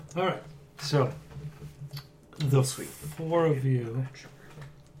All right. So the four of you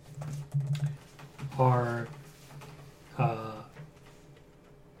are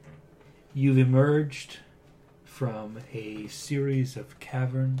you've emerged from a series of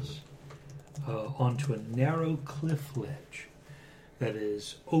caverns onto a narrow cliff ledge that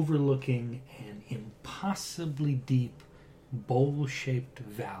is overlooking an impossibly deep bowl-shaped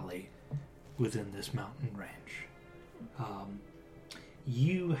valley within this mountain range.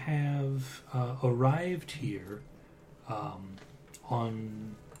 You have arrived here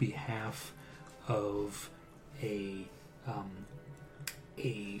on behalf of a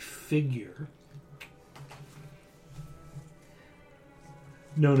figure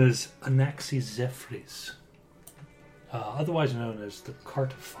known as Anaxi, otherwise known as the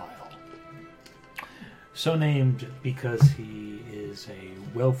Cartophile. So named because he is a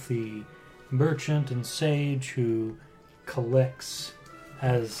wealthy merchant and sage who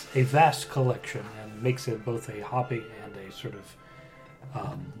has a vast collection and makes it both a hobby and a sort of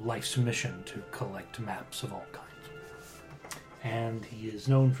life's mission to collect maps of all kinds. And he is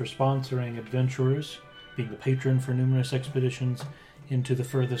known for sponsoring adventurers, being the patron for numerous expeditions into the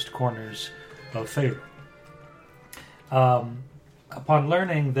furthest corners of Faerun. Upon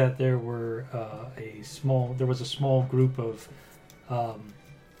learning that there was a small group of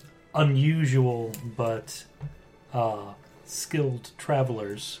unusual but skilled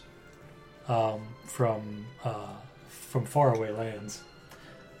travelers from faraway lands,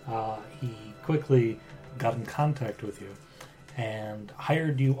 he quickly got in contact with you and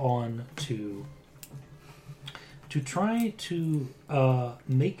hired you on to try to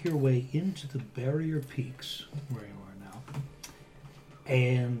make your way into the Barrier Peaks, where you are now,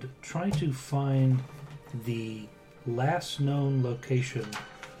 and try to find the last known location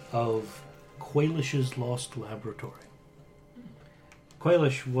of Quailish's lost laboratory.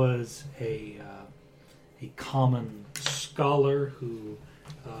 Quailish was a common scholar who,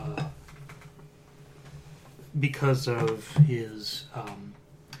 because of his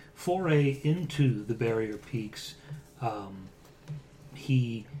foray into the Barrier Peaks,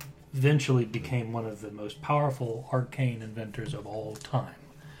 he eventually became one of the most powerful arcane inventors of all time.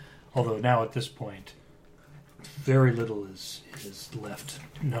 Although now at this point, very little is left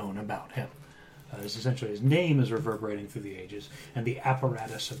known about him. Essentially, his name is reverberating through the ages, and the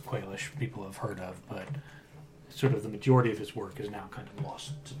apparatus of Quailish people have heard of, but sort of the majority of his work is now kind of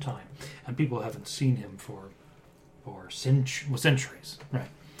lost to time, and people haven't seen him for centuries, right?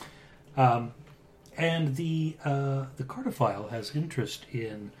 And the Cartophile has interest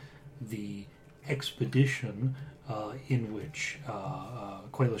in the expedition in which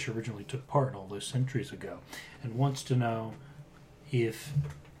Quailish originally took part all those centuries ago, and wants to know if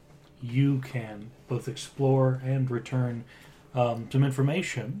you can both explore and return some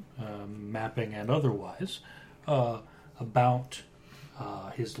information, mapping and otherwise, about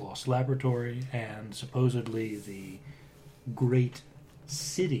his lost laboratory and supposedly the great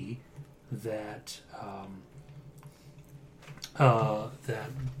city that that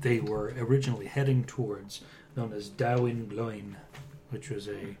they were originally heading towards, known as Dawin Bloin, which was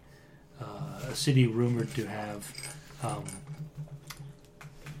a city rumored to have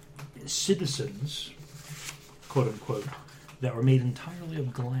citizens, quote unquote, that were made entirely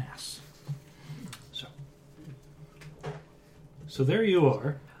of glass. So there you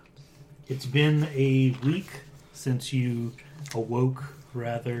are. It's been a week since you awoke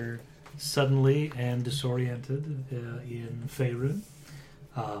rather suddenly and disoriented in Faerun.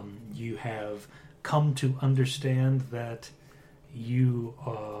 You have come to understand that you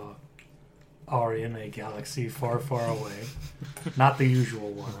are in a galaxy far, far away, not the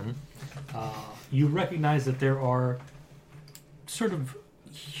usual one. You recognize that there are sort of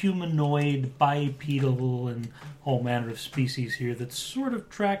humanoid, bipedal, and all manner of species here that sort of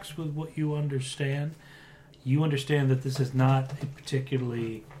tracks with what you understand. You understand that this is not a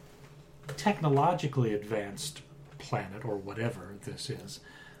particularly technologically advanced planet, or whatever this is,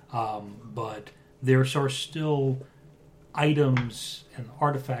 but there are still items and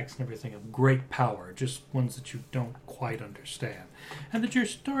artifacts and everything of great power, just ones that you don't quite understand, and that you're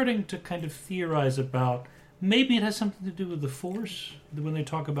starting to kind of theorize about. Maybe it has something to do with the Force when they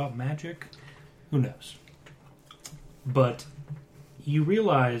talk about magic. Who knows? But you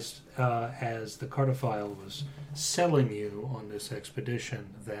realized as the Cartophile was selling you on this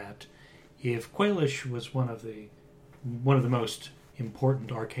expedition that if Quailish was one of the most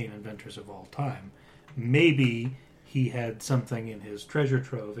important arcane inventors of all time, maybe he had something in his treasure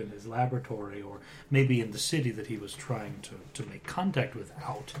trove, in his laboratory, or maybe in the city that he was trying to make contact with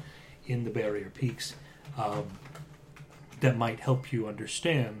out in the Barrier Peaks, that might help you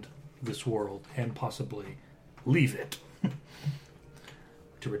understand this world and possibly leave it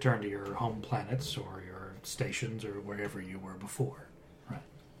to return to your home planets or your stations or wherever you were before. Right.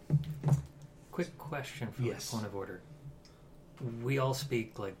 Quick question for Yes. point of order. We all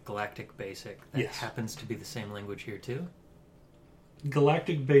speak like Galactic Basic. That Yes. happens to be the same language here too?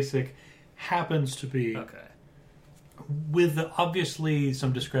 Galactic Basic happens to be, Okay. with obviously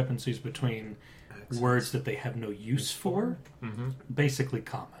some discrepancies between words that they have no use for, Mm-hmm. basically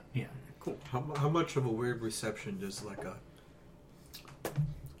common. Yeah. Cool. How much of a weird reception does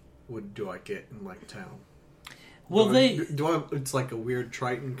do I get in like town? Well, It's like a weird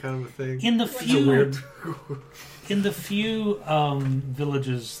Triton kind of a thing. in the It's a few weird. in the few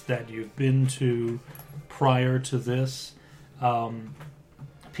villages that you've been to prior to this,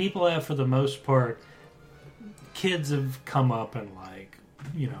 people have, for the most part, kids have come up and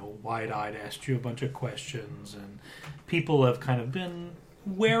wide-eyed asked you a bunch of questions, and people have kind of been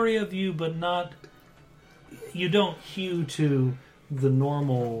wary of you, but not. You don't hew to the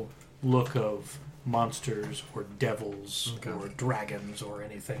normal look of monsters or devils or dragons or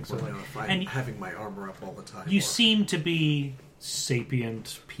anything. So, If I'm and having my armor up all the time. you seem to be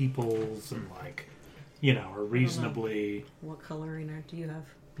sapient peoples and are reasonably What coloring art do you have?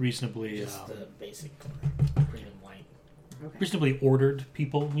 Just the basic color, green and white. Okay. reasonably ordered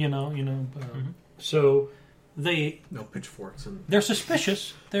people. So no pitchforks and they're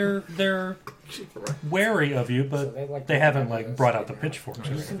suspicious. They're wary of you, but they haven't brought out the pitchforks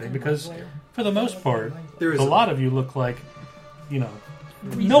or anything because, for the most part, there is a lot of you look like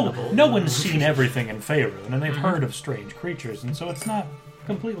no one's seen everything in Faerun, and they've heard of strange creatures, and so it's not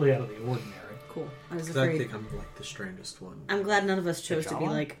completely out of the ordinary. Cool. I was I afraid. think I'm like the strangest one. I'm glad none of us chose to be Jawa?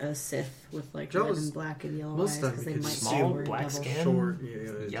 like a Sith with red Jawa's- and black and yellow most eyes of because the they time might it's see small, we're black devil. skin.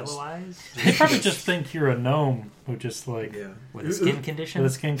 Short, Yellow eyes? They probably just think you're a gnome who just yeah. With a skin condition?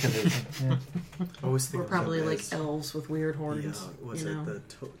 with a skin condition. Yeah. I always think We're of them probably like as- elves with weird horns. Yeah, was you know? it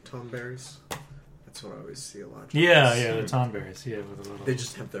the tomberries? That's what I always see a lot. Yeah, the tonberries, with a little They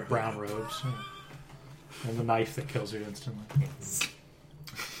just have their brown hood up. robes. And the knife that kills you instantly.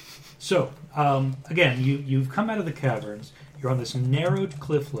 So, again, you've come out of the caverns. You're on this narrowed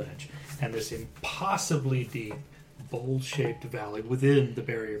cliff ledge and this impossibly deep, bowl-shaped valley within the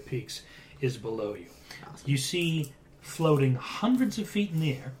barrier peaks is below you. You see, floating hundreds of feet in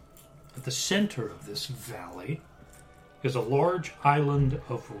the air, at the center of this valley, is a large island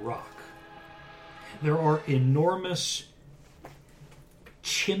of rock. There are enormous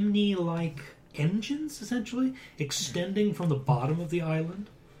chimney-like engines, essentially, extending from the bottom of the island,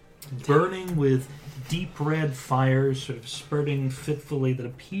 burning with deep red fires sort of spurting fitfully that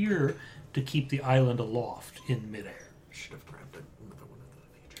appear to keep the island aloft in midair. Should have grabbed another one of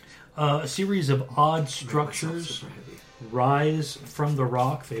the features. A series of odd Make myself structures super heavy. rise from the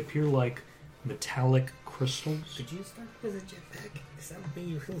rock. They appear like metallic crystals. Did you start with a jetpack? Because that would be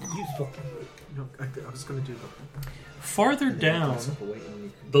useful. No, I was going to do the. Farther down Pass up a weight and you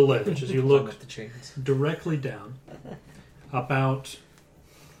can the ledge, as you climb look up the chains. directly down, about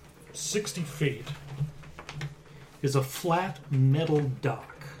 60 feet, is a flat metal dock.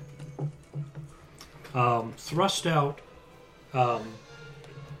 Thrust out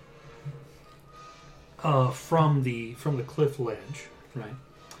from the cliff ledge, right,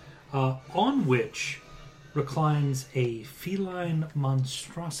 on which reclines a feline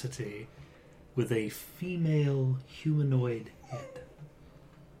monstrosity with a female humanoid head.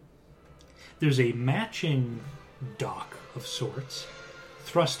 There's a matching dock of sorts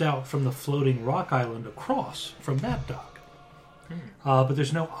thrust out from the floating rock island across from that dock. But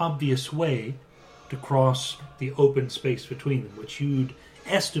there's no obvious way to cross the open space between them, which you'd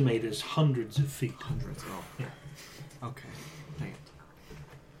estimate is hundreds of feet. Hundreds. Oh. Yeah. Okay. Dang it.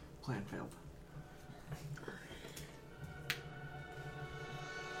 Plan failed.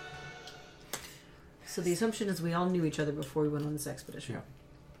 So the assumption is we all knew each other before we went on this expedition.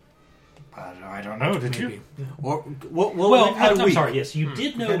 I don't know, did you? Or Well, had a I'm week. sorry, yes, you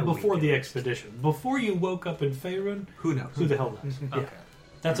did know Had a before week. the expedition. Before you woke up in Faerun, Who knows? who the hell knows? Yeah. Okay.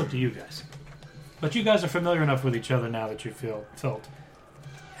 That's up to you guys. But you guys are familiar enough with each other now that you felt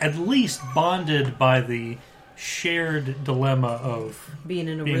at least bonded by the shared dilemma of Being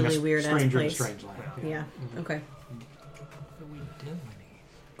in a being really a weird ass stranger in a place. strange land. Yeah. Okay. What are we doing?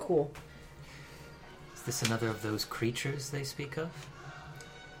 Cool. Is this another of those creatures they speak of?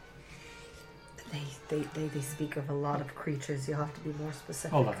 They speak of a lot of creatures. You'll have to be more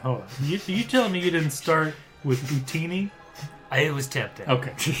specific. Hold on. You telling me you didn't start with Utini? It was tempting.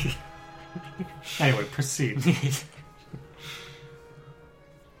 Okay. Anyway, proceed.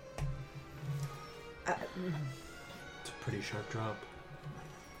 Pretty sharp drop.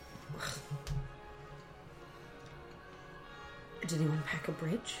 Did anyone pack a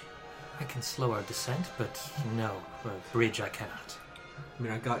bridge? I can slow our descent, but no, a bridge I cannot. I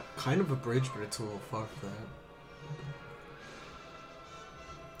mean, I got kind of a bridge, but it's a little far for that.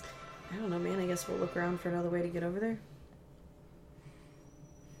 I don't know, man. I guess we'll look around for another way to get over there.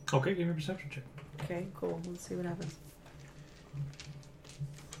 Okay, give me a perception check. Okay, cool. Let's see what happens.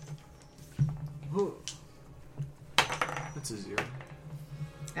 Ooh. That's a 0.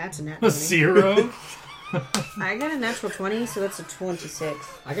 That's a nat A 20. 0? I got a natural 20, so that's a 26.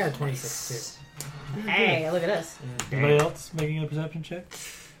 I got a 26 Hey, look at us. too. Anybody else making a perception check?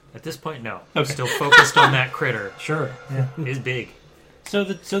 At this point, no. Okay. I'm still focused on that critter. Sure. Yeah. It's big. So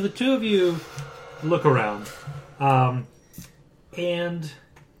the two of you look around, and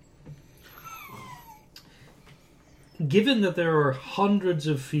given that there are hundreds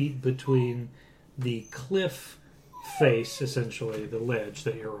of feet between the cliff face, essentially the ledge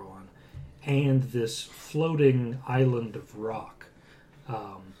that you're on, and this floating island of rock,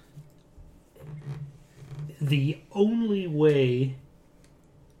 the only way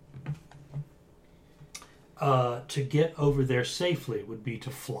to get over there safely would be to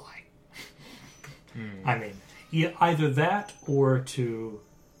fly. I mean, either that or to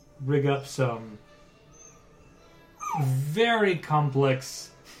rig up some very complex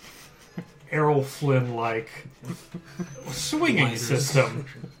Errol Flynn-like swinging Gliders. system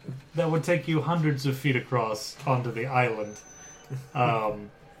that would take you hundreds of feet across onto the island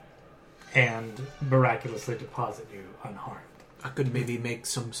and miraculously deposit you unharmed. I could maybe make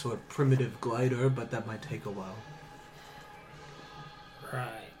some sort of primitive glider, but that might take a while. Right.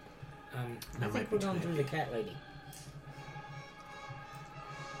 I That might think we're be going too through the cat lady.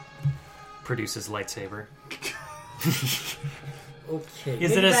 Produces lightsaber. Okay.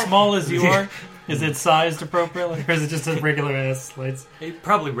 Is get it as back- small as you are? Is it sized appropriately? Or is it just a regular ass lights?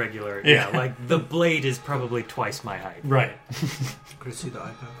 Probably regular. Yeah. Yeah, like the blade is probably twice my height. Right. Could I see the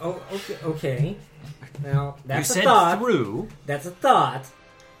iPad? Oh, okay. Okay. Now that's You a said thought. through. That's a thought.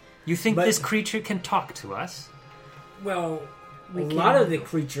 You think But- this creature can talk to us? Well, We a can- lot of the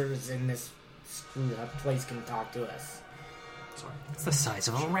creatures in this screwed up place can talk to us. Sorry. It's the size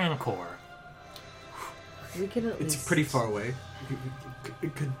of a rancor. We can at It's least pretty far away.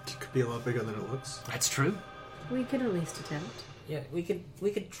 It could be a lot bigger than it looks. That's true. We can at least attempt. Yeah, we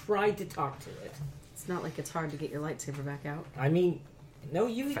could try to talk to it. It's not like it's hard to get your lightsaber back out. I mean, no,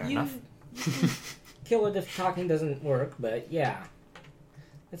 Fair you enough. kill it if talking doesn't work, but yeah,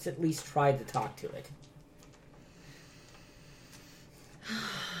 let's at least try to talk to it.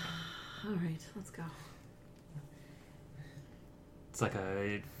 All right, let's go. It's like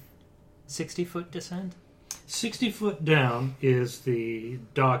a 60-foot descent. 60 foot down is the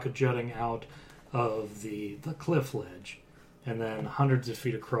dock jutting out of the cliff ledge. And then hundreds of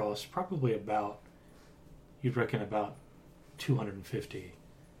feet across, probably about, you'd reckon about 250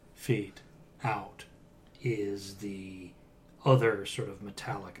 feet out, is the other sort of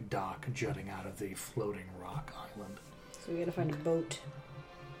metallic dock jutting out of the floating rock island. So we gotta find a boat.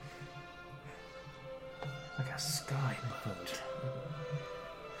 Like a sky boat.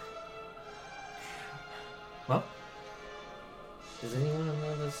 Well, Does anyone of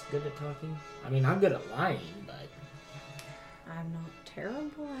us good at talking? I mean, I'm good at lying, but I'm not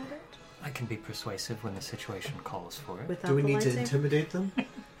terrible at it. I can be persuasive when the situation calls for it. Without Do we the need to lightsaber? intimidate them?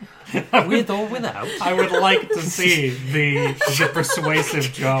 With or without. I would like to see the persuasive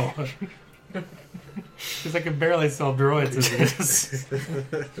Jawa. Because I can barely sell droids as it is.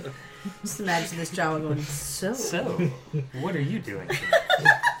 Just imagine this Jawa going, so. So, what are you doing?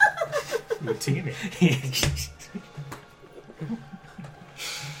 Routine.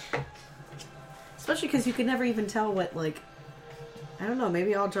 Especially because you can never even tell what, like, I don't know,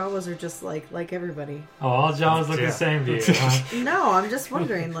 maybe all Jawas are just like everybody. Oh, all Jawas look Yeah. the same to you, huh? No, I'm just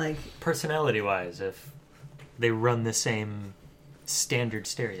wondering, like, Personality-wise, if they run the same standard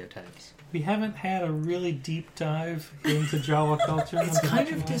stereotypes. We haven't had a really deep dive into Jawa culture. It's kind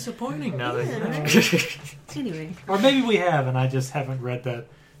of disappointing now that you Yeah. mention it. anyway, Or maybe we have, and I just haven't read that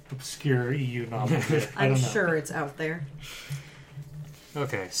obscure EU novel yet. I I'm don't know. sure it's out there.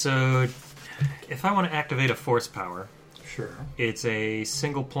 Okay, so if I want to activate a force power, Sure. it's a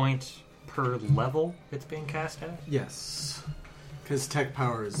single point per level it's being cast at. Yes. Because tech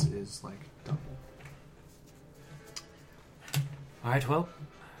power is like double. Alright, well,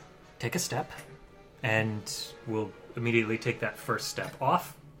 take a step, and we'll immediately take that first step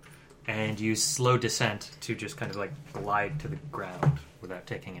off, and use slow descent to just kind of like glide to the ground without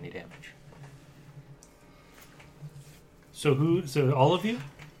taking any damage. So all of you?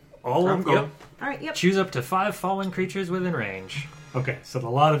 All I'm of going. yep. All right, yep. Choose up to 5 fallen creatures within range. Okay, so a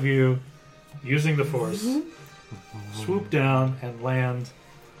lot of you, using the force, swoop down and land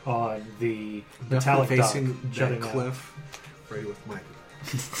on the metallic dock facing that jutting out. cliff, ready with my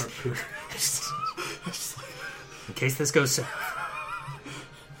harpoon. In case this goes south.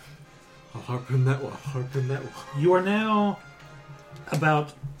 I'll harpoon that wall. Harpoon that wall. You are now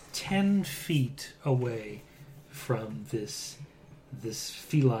about 10 feet away from this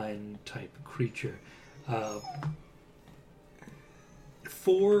feline type creature.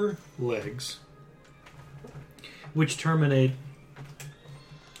 4 legs, which terminate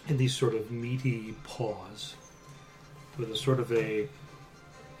in these sort of meaty paws, with a sort of a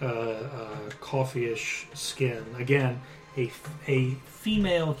coffee-ish skin. Again, a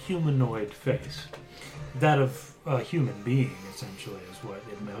female humanoid face. That of a human being, essentially, is what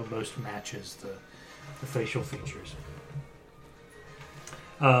it most matches the facial features.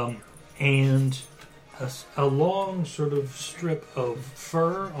 And a long sort of strip of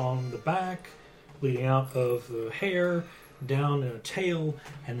fur on the back, leading out of the hair, down in a tail,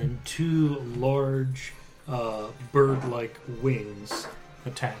 and then 2 large bird-like wings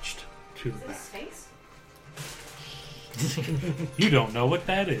attached to the back. Face? You don't know what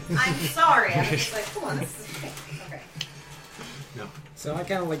that is. I'm sorry. I was just like, come on, this is okay. Okay. No. So I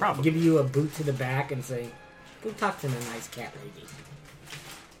kind of like Probably. give you a boot to the back and say, "Go talk to the nice cat lady."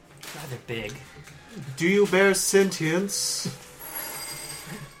 Rather big. Do you bear sentience?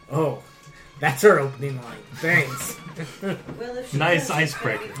 Oh, that's her opening line. Thanks. Well, if she Nice does, it's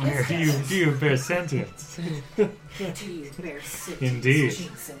icebreaker. gonna be this Do you bear sentience? Do you bear sentience? Indeed.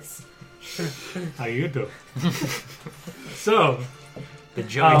 Jesus. How you do? So The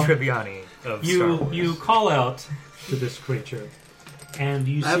Joey Tribbiani of Star you Wars. you call out to this creature, and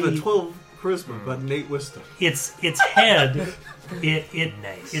you I have a see 12 charisma, but an 8 wisdom. its head.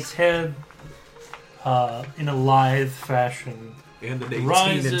 Nice. Its head in a lithe fashion And an 18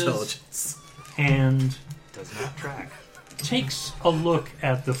 rises. intelligence. and Does not track. takes a look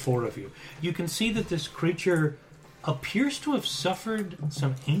at the 4 of you. You can see that this creature appears to have suffered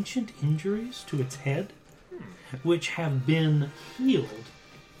some ancient injuries to its head, which have been healed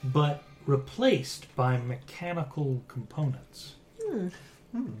but replaced by mechanical components.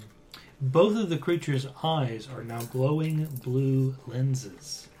 Both of the creature's eyes are now glowing blue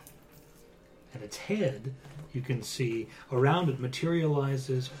lenses. And its head, you can see, around it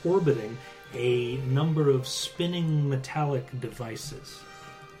materializes, orbiting, a number of spinning metallic devices.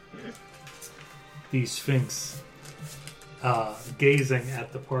 The Sphinx gazing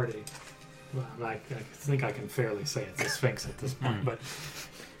at the party. Well, I think I can fairly say it's a Sphinx at this point, but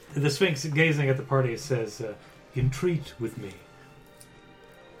the Sphinx gazing at the party says, "Entreat with me.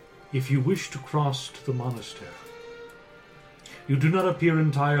 If you wish to cross to the monastery, you do not appear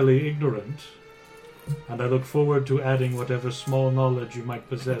entirely ignorant, and I look forward to adding whatever small knowledge you might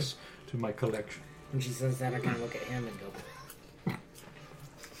possess to my collection." When she says that, I kind of look at him and go,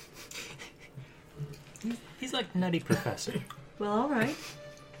 He's like Nutty Professor. Well, all right.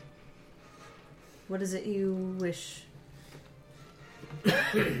 What is it you wish?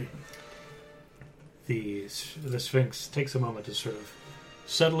 The Sphinx takes a moment to sort of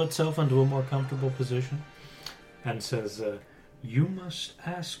settle itself into a more comfortable position and says, "You must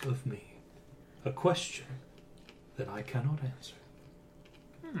ask of me a question that I cannot answer."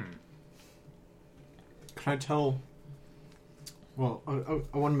 Can I tell? Well,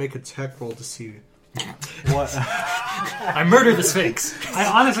 I want to make a tech roll to see what I murder the Sphinx. I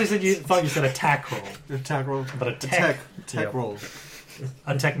honestly thought you said attack roll. attack roll, But a A tech- tech roll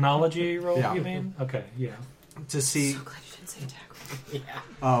A technology roll, Yeah. you mean? Okay, yeah. to see. So glad you didn't say attack.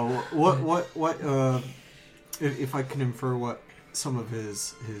 What if I can infer what some of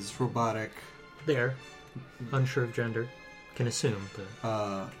his robotic There. Unsure of gender. Can assume,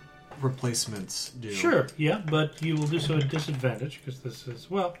 but... replacements do. Sure, yeah, but you will do so at disadvantage because this is,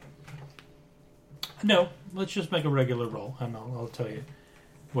 well... No, let's just make a regular roll and I'll tell you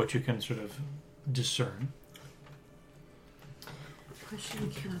what you can sort of discern. Question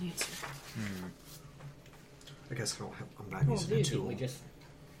you cannot answer. I guess I'm not "Oh, using a dude, tool. we just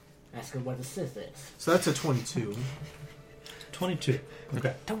ask her what the Sith is." So that's a 22. 22.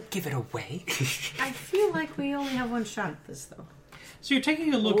 Okay. Don't give it away. I feel like we only have one shot at this, though. So you're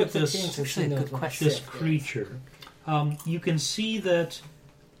taking a look Well, at what's the this... chance that she actually a knows good what the question. this Sith is? creature, you can see that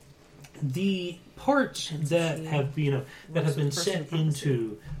the parts that have been set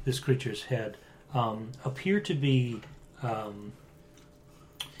into this creature's head appear to be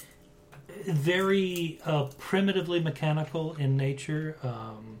very primitively mechanical in nature.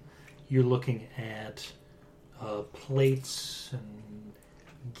 You're looking at plates and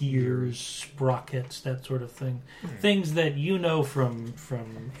gears, sprockets, that sort of thing. Things that you know from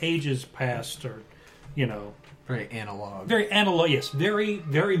ages past, or Very analog. very analog. Yes, very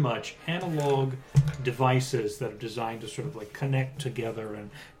very much analog devices that are designed to sort of like connect together and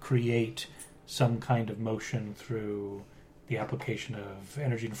create some kind of motion through the application of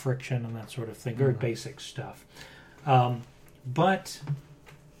energy and friction and that sort of thing. Very basic stuff. But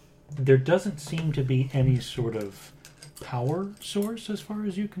there doesn't seem to be any sort of power source as far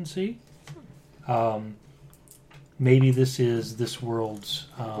as you can see. Maybe this is this world's...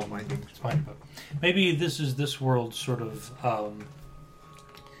 it's fine, but maybe this is this world's sort of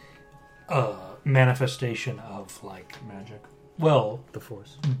manifestation of like... Magic. Well, The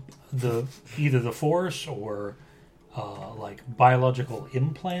Force. either the Force or like biological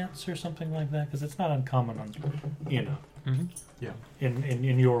implants or something like that, because it's not uncommon on Mm-hmm. Yeah.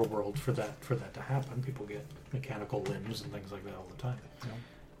 in your world for that to happen. People get mechanical limbs and things like that all the time.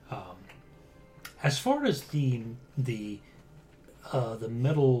 As far as the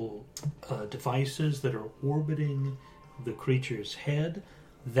metal devices that are orbiting the creature's head,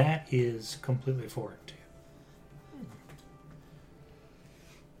 that is completely foreign to you.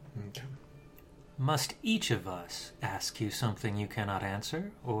 Okay. Must each of us ask you something you cannot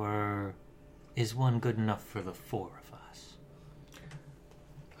answer, or is one good enough for the four of us?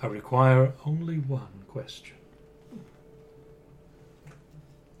 I require only one question.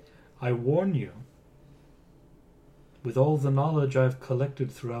 I warn you, with all the knowledge I've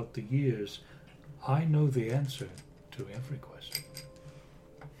collected throughout the years, I know the answer to every question.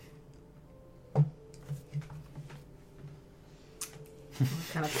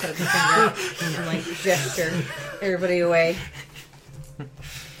 Kind of put the finger out and like gesture everybody away.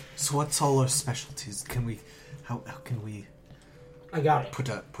 So what's all our specialties? Can we... How can we I got it. put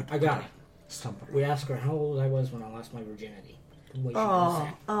I got it. Stump her? We asked her how old I was when I lost my virginity. The way she was Oh,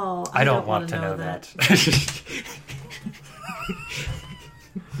 that. oh! I don't want wanna to know that.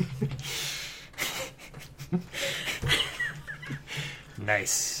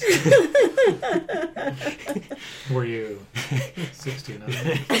 Nice. Were you 69?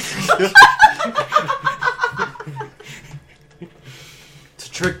 It's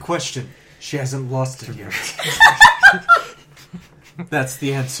a trick question. She hasn't lost it yet. That's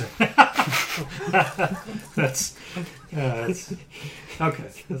the answer. That's okay.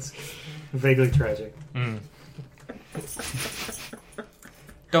 That's vaguely tragic.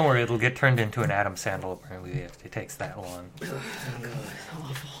 Don't worry, it'll get turned into an Adam Sandler movie if it takes that long.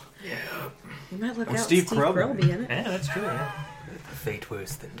 You might look Or out. Steve Carell. Carell be in it. Yeah, that's true. Yeah. Fate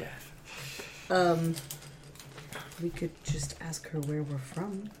worse than death. We could just ask her where we're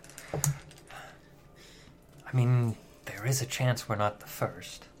from. I mean, there is a chance we're not the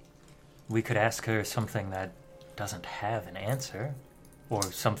first. We could ask her something that doesn't have an answer, or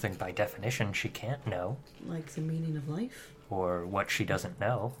something by definition she can't know, Like the meaning of life. or what she doesn't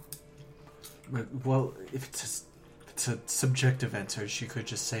know. Well, if it's a subjective answer, she could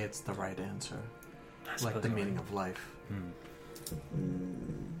just say it's the right answer. Like the meaning of life.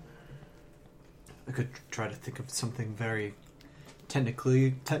 I could try to think of something very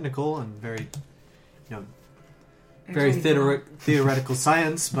technical and very, very theoretical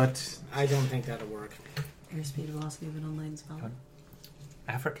science, but I don't think that'll work. Airspeed, velocity of an online spell.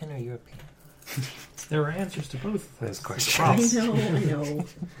 African or European? There are answers to both of Those questions. I know.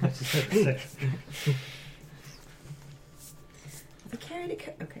 The carry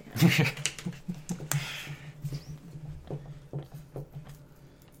okay.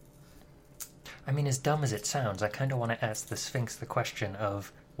 I mean, as dumb as it sounds, I kind of want to ask the Sphinx the question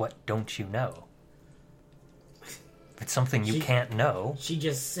of, what don't you know? If it's something you can't know, She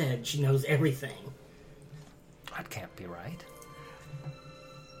just said she knows everything. that can't be right.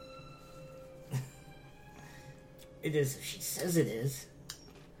 It is if she says it is.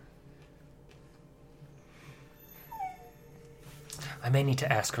 I may need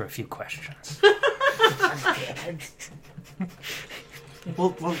to ask her a few questions.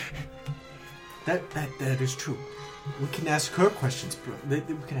 well, that is true. We can ask her questions. We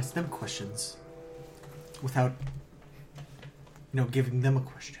can ask them questions without, giving them a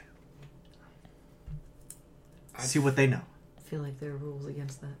question. See what they know. I feel like there are rules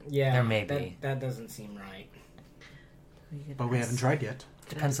against that. Yeah, There may be. That doesn't seem right. But we haven't tried yet.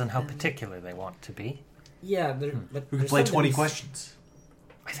 Depends on how particular they want to be. Yeah, but We could there's play something 20 questions.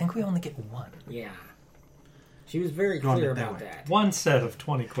 I think we only get one. Yeah. She was very You want clear it that about way. that. One set of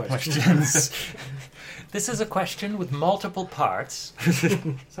 20 questions. Questions. This is a question with multiple parts.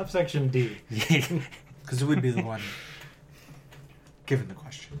 Subsection D. Because it would be the one given the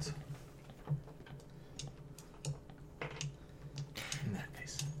questions. In that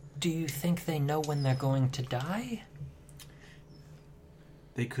case. Do you think they know when they're going to die?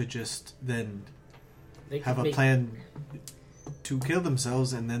 They could just then They have could a make- plan to kill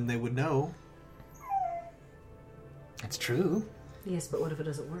themselves, and then they would know. It's true. Yes, but what if it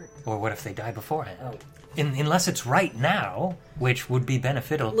doesn't work? Or what if they die beforehand? Oh, Unless it's right now, which would be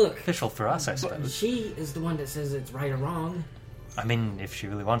beneficial Look. for us, I suppose. she is the one that says it's right or wrong. I mean, if she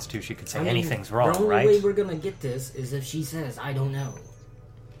really wants to, she could say I mean, anything's wrong, the only right? way we're gonna get this is if she says, I don't know.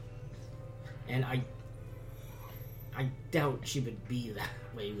 And I doubt she would be that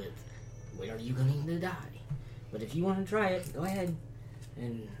way with, when are you going to die? But if you want to try it, go ahead.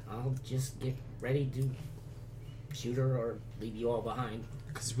 And I'll just get ready to shoot her or leave you all behind.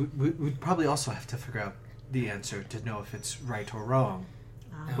 Because we'd probably also have to figure out the answer to know if it's right or wrong.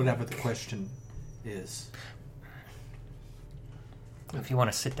 Whatever the question is. If you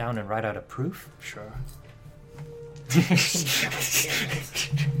want to sit down and write out a proof, sure.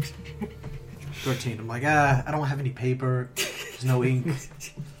 13. I'm like, I don't have any paper. There's no ink.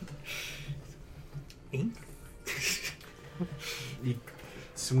 Ink? You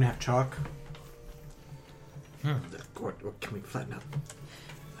soon have chalk. Or can we flatten out?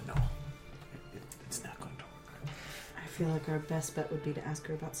 No. It's not going to work. I feel like our best bet would be to ask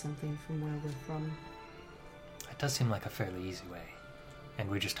her about something from where we're from. It does seem like a fairly easy way. And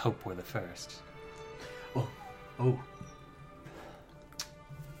we just hope we're the first. Oh.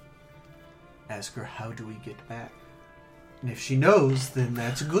 Ask her, how do we get back? And if she knows, then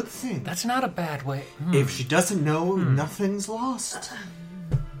that's a good thing. That's not a bad way. If she doesn't know, nothing's lost.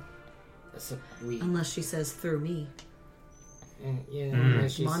 Unless she says through me.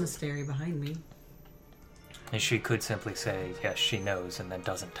 Unless she's- Monastery behind me. And she could simply say, yes, she knows, and then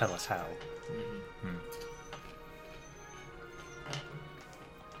doesn't tell us how.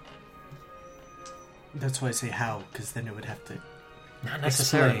 That's why I say how, because then it would have to Not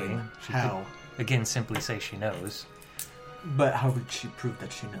necessarily. explain She how. could, again, simply say she knows. But how would she prove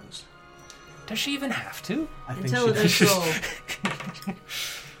that she knows? Does she even have to? I think Intelligence she roll.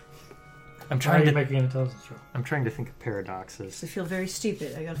 I'm Why are trying you to. making an intelligence roll? I'm trying to think of paradoxes. I feel very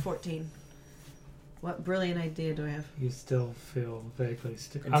stupid. I got a 14. What brilliant idea do I have? You still feel vaguely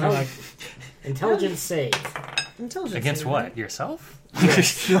stupid. Intelli- I'm like, Intelligence save. Intelligence. Against saving, what? right? Yourself?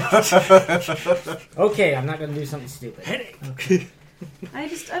 Okay, I'm not going to do something stupid. I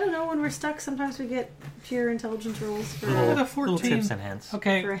don't know. When we're stuck, sometimes we get pure intelligence rolls for. Little- Little 14. tips and hints.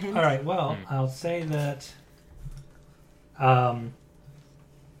 okay, For a hint? all right. Well, I'll say that.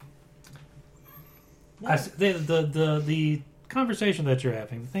 The conversation that you're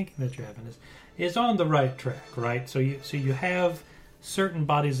having, the thinking that you're having, is on the right track, right? So you have certain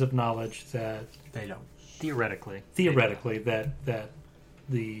bodies of knowledge that They don't. Theoretically. that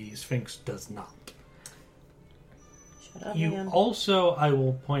the Sphinx does not. Shut up, You man. also, I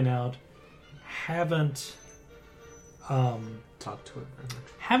will point out, haven't Talk to it very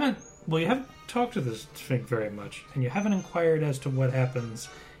much. you haven't talked to the Sphinx very much, and you haven't inquired as to what happens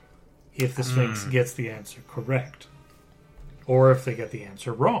if the Sphinx gets the answer correct, or if they get the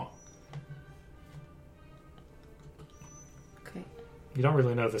answer wrong. Okay. You don't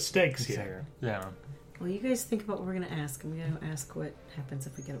really know the stakes here. Yeah. Well, you guys think about what we're going to ask. I'm going to ask what happens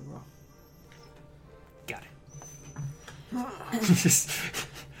if we get it wrong. Got it.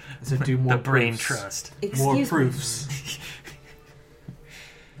 So do more The brain proofs. trust. More Excuse me. proofs.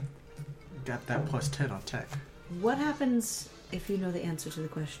 Got that plus 10 on tech. What happens if you know the answer to the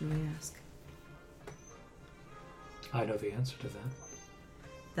question we ask? I know the answer to that.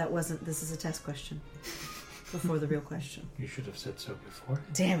 That wasn't. This is a test question. Before the real question. You should have said so before.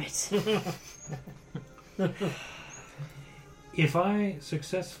 Damn it. If I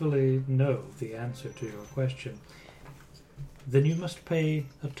successfully know the answer to your question, then you must pay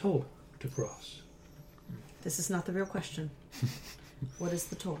a toll to cross. This is not the real question. What is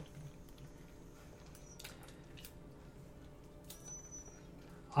the toll?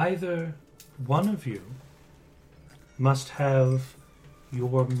 Either one of you must have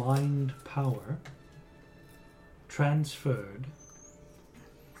your mind power transferred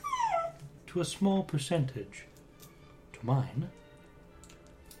to a small percentage to mine,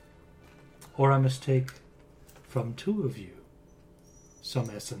 or I must take from two of you some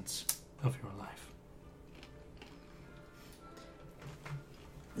essence of your life.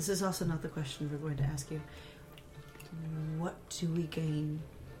 This is also not the question we're going to ask you. What do we gain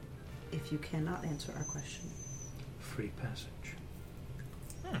if you cannot answer our question? Free passage.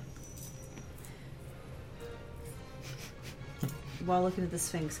 While looking at the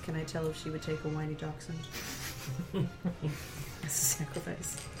Sphinx, can I tell if she would take a whiny dachshund? As a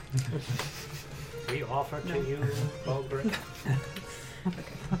sacrifice. We offer to No. you, Bulgrick.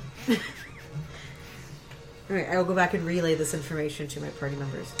 Alright, I will go back and relay this information to my party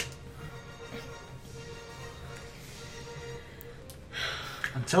members.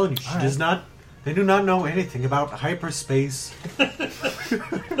 I'm telling you, she does not. They do not know anything about hyperspace.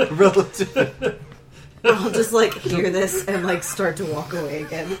 Relative. I'll just hear this and start to walk away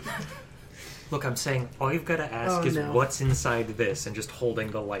again. Look, I'm saying all you've got to ask Oh, is no. what's inside this, and just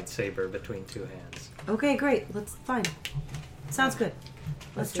holding the lightsaber between two hands. Okay, great. Fine. Sounds good.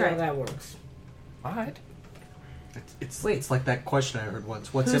 Let's see try how it. that works. All right. It's Wait. it's like that question I heard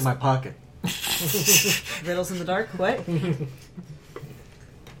once. What's Who's- in my pocket? Riddles in the dark? What?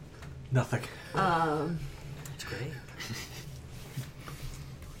 Nothing. That's great.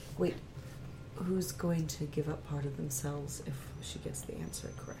 Wait. Who's going to give up part of themselves if she gets the answer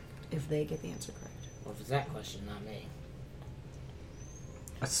correct? If they get the answer correct? Well, if it's that question, not me.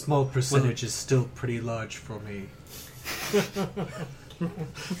 A small percentage is still pretty large for me.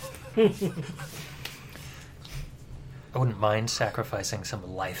 I wouldn't mind sacrificing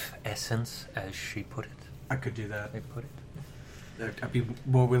some life essence, as she put it. I could do that. They put it. I'd be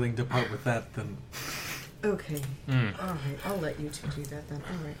more willing to part with that than. Okay. Mm. Alright, I'll let you two do that then.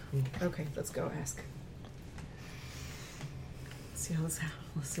 Alright. Okay, let's go ask. Let's see how this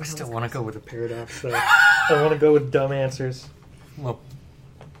happens. I still want to go with a paradox, though. I want to go with dumb answers. Well,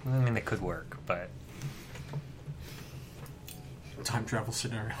 I mean, they could work, but... Time travel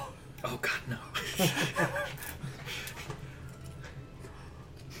scenario. Oh, God, no.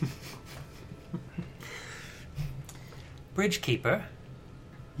 Bridgekeeper,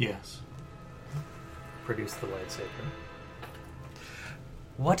 Yes. produce the lightsaber.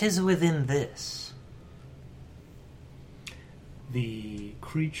 What is within this? The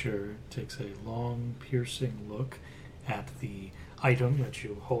creature takes a long, piercing look at the item that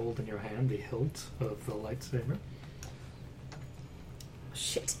you hold in your hand, the hilt of the lightsaber.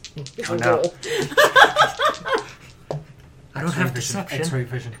 Shit. Oh, no. I don't have vision. deception. X-ray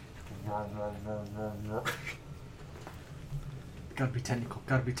vision. Gotta be technical.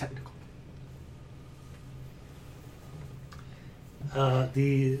 Gotta be technical.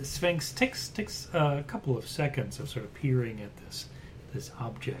 The Sphinx takes a couple of seconds of sort of peering at this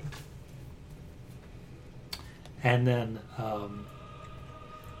object, and then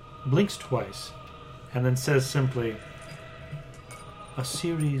blinks twice, and then says simply, "A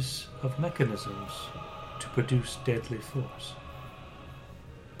series of mechanisms to produce deadly force."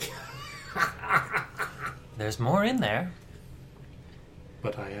 There's more in there.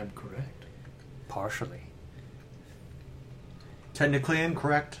 But I am correct. Partially. Technically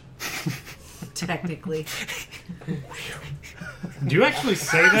incorrect. Technically. Do you actually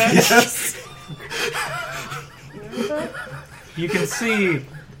say that? Yes. You can see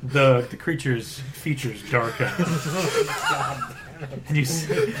the creature's features darken. And you see,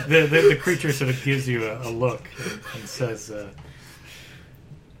 the creature sort of gives you a look and says,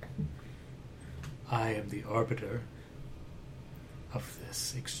 I am the arbiter of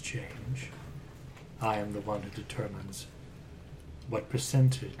this exchange. I am the one who determines what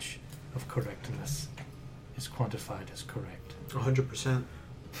percentage of correctness is quantified as correct. 100%.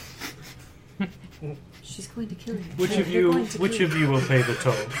 She's going to kill you. Which of They're you going to which kill of you will pay the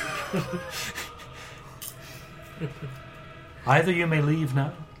toll? Either you may leave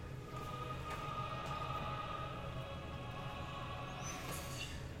now.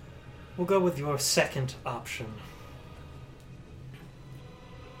 We'll go with your second option.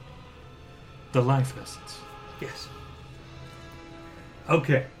 The life essence. Yes.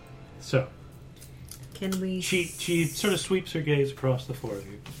 Okay, so Can we... she sort of sweeps her gaze across the four of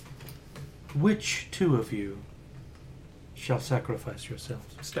you. Which two of you shall sacrifice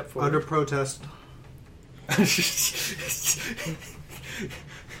yourselves? Step forward. Under protest.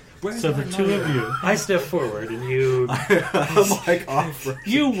 So the two of you, I step forward and you... I'm like off.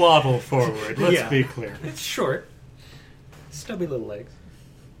 you waddle forward. Let's Yeah. be clear. It's short. Stubby little legs.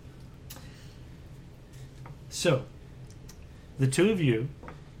 So, the two of you,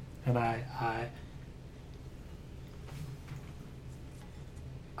 and I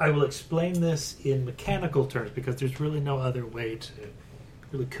will explain this in mechanical terms because there's really no other way to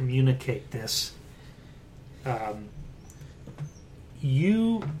really communicate this.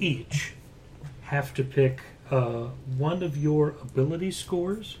 You each have to pick one of your ability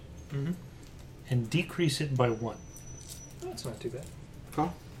scores Mm-hmm. and decrease it by 1. That's not too bad. Huh?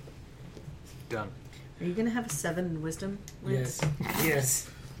 Done. Are you going to have a 7 in wisdom, Lance? Yes. Yes.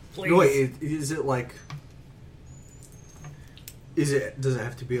 Please. No, wait, is it like... Does it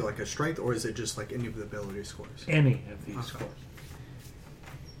have to be like a strength, or is it just like any of the ability scores? Any of these Okay. scores.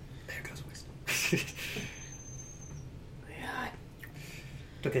 There goes wisdom.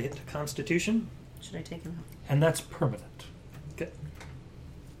 Took a hit to Constitution. Should I take him out? And that's permanent. Okay.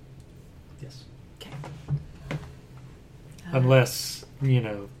 Yes. Okay. Unless,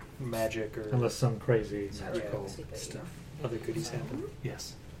 Magic or unless some crazy magical Yeah. stuff. other goodies happen.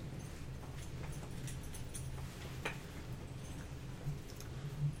 Yes.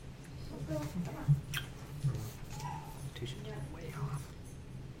 Constitution's way off.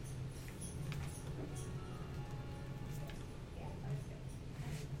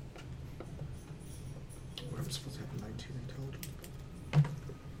 What am I supposed to have? 19 intelligence?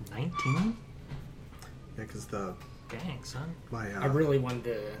 19? Yeah, because the Dang, son. my I really wanted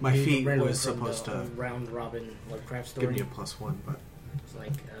to. my do feat Randall was from supposed the to round robin Lovecraft give story. me a +1, but It's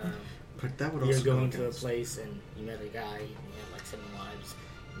like that would you're also go going to a against- place and you met a guy and he had like 7 wives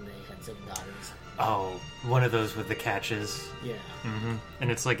and they had 7 daughters. Oh, one of those with the catches. Yeah. Mm-hmm.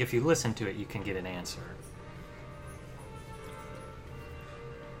 And it's like if you listen to it, you can get an answer.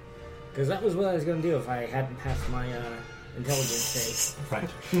 Because that was what I was going to do if I hadn't passed my intelligence Right.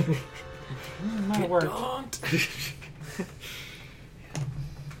 Might work.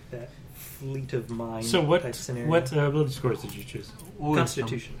 That fleet of mind. So what type scenario. ability scores did you choose?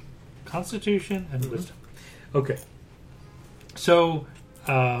 Constitution. Constitution and wisdom. Okay. So,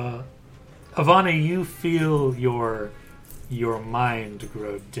 Avani, you feel your mind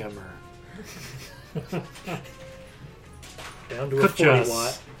grow dimmer. Down to a 40 watt.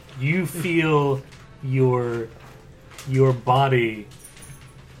 Kuttjas, you feel your body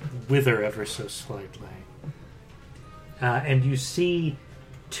wither ever so slightly. And you see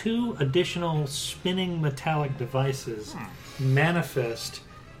 2 additional spinning metallic devices manifest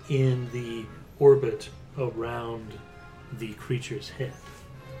in the orbit around the creature's head.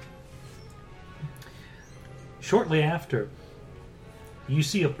 Shortly after, you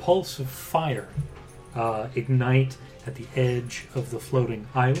see a pulse of fire ignite at the edge of the floating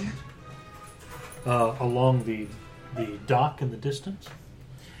island along the dock in the distance,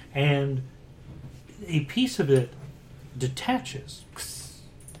 and a piece of it detaches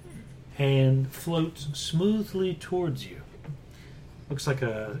and floats smoothly towards you. Looks like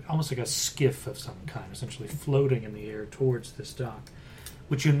almost like a skiff of some kind, essentially floating in the air towards this dock,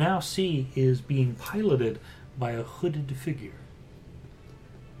 which you now see is being piloted by a hooded figure.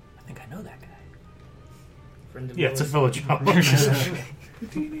 I think I know that guy. Friend of Yeah, it's a yours. village.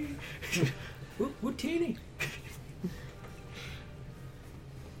 Wootini.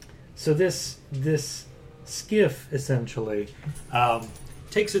 So this skiff essentially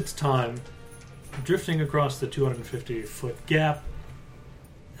takes its time drifting across the 250-foot gap,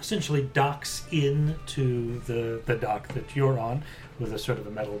 essentially docks into the dock that you're on with a sort of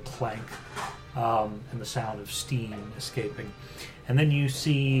a metal clank and the sound of steam escaping. And then you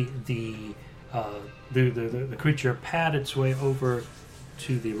see the creature pad its way over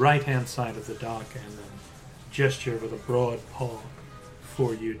to the right-hand side of the dock and then gesture with a broad paw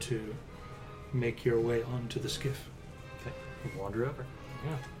for you to make your way onto the skiff. Okay. Wander over.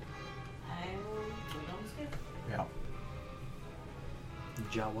 Yeah. I will put on the skip. Yeah.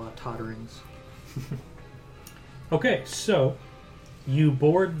 Jawa totterings. Okay, so you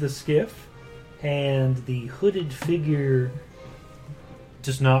board the skiff, and the hooded figure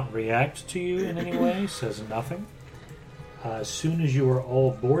does not react to you in any way, says nothing. As soon as you are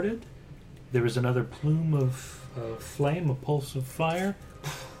all boarded, there is another plume of flame, a pulse of fire,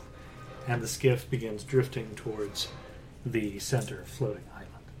 and the skiff begins drifting towards the center floating island.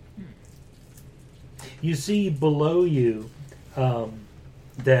 You see below you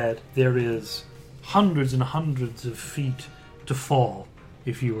that there is hundreds and hundreds of feet to fall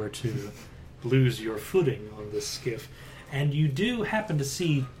if you were to lose your footing on this skiff. And you do happen to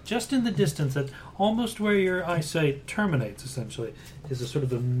see, just in the distance, that almost where your eyesight terminates, essentially, is a sort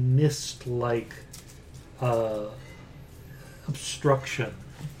of a mist-like obstruction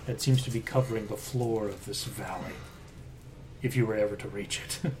that seems to be covering the floor of this valley, if you were ever to reach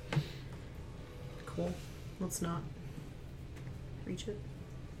it. Cool. Let's not reach it.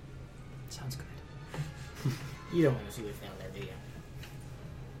 Sounds good. You don't want to see what's down there, do you?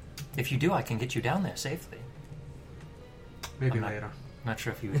 If you do, I can get you down there safely. Maybe I'm not- later. Not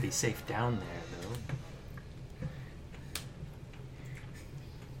sure if you would be safe down there, though.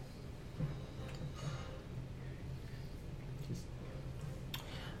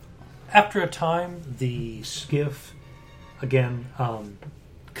 After a time, the skiff again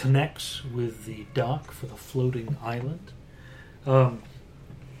connects with the dock for the floating island. And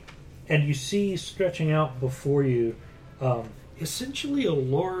you see stretching out before you essentially a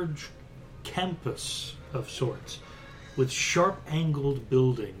large campus of sorts with sharp angled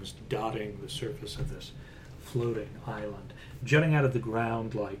buildings dotting the surface of this floating island, jutting out of the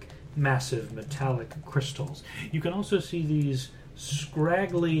ground like massive metallic crystals. You can also see these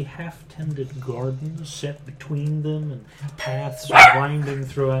scraggly, half-tended gardens set between them and paths winding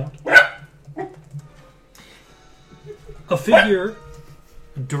throughout. A figure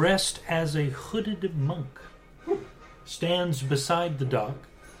dressed as a hooded monk stands beside the dock,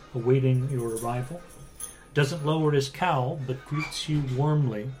 awaiting your arrival. Doesn't lower his cowl, but greets you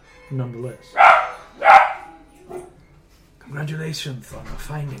warmly nonetheless. Congratulations on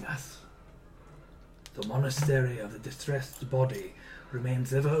finding us. The monastery of the distressed body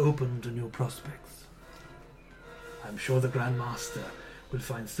remains ever open to new prospects. I'm sure the Grand Master will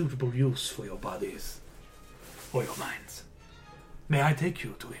find suitable use for your bodies or your minds. May I take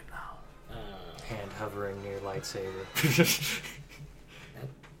you to him now? Hand hovering near lightsaber.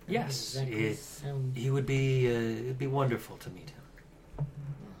 Yes, Exactly sound... he would be. It'd be wonderful to meet him. Oh,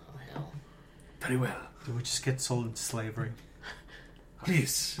 hell. Very well. Do we just get sold into slavery?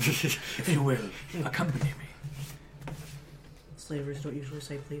 Please, if you will, accompany me. Slavers don't usually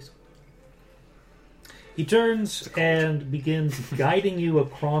say please. He turns and begins guiding you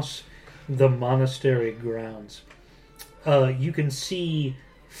across the monastery grounds. You can see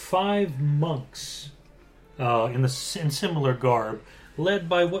 5 monks in similar garb, led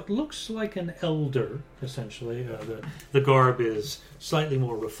by what looks like an elder, essentially. The garb is slightly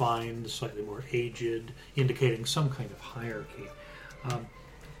more refined, slightly more aged, indicating some kind of hierarchy.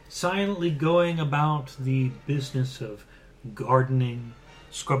 Silently going about the business of gardening,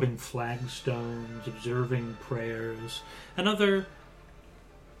 scrubbing flagstones, observing prayers, and other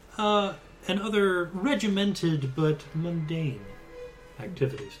regimented but mundane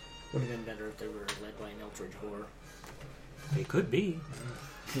activities. Would have been better if they were led by an Eldritch whore. They could be.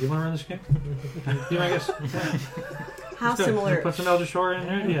 Do you want to run this game? Yeah, I guess. How Let's go. similar? Put some Elder Shore in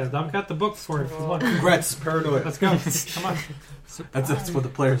there? Yeah, I've got the book for it if you want. Congrats, paranoid. Let's go. Come on. That's what the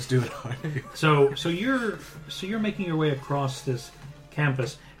players do. So you're making your way across this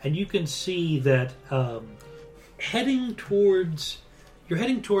campus, and you can see that you're heading towards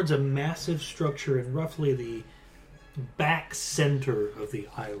a massive structure in roughly the back center of the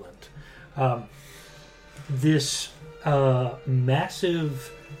island. This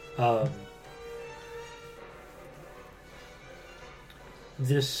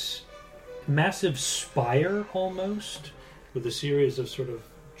massive spire, almost, with a series of sort of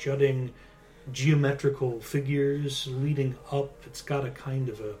jutting geometrical figures leading up. It's got a kind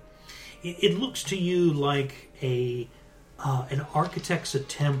of a... It looks to you like an architect's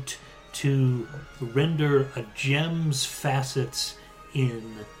attempt to render a gem's facets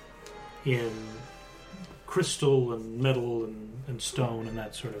in crystal and metal and stone and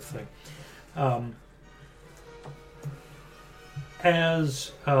that sort of thing.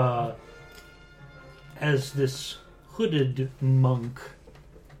 As this hooded monk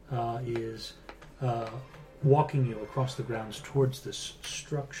is walking you across the grounds towards this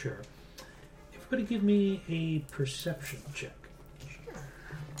structure, everybody give me a perception check.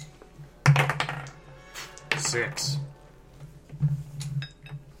 6.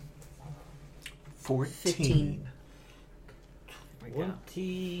 14.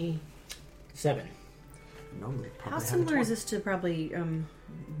 27. Normally, How probably similar is this to probably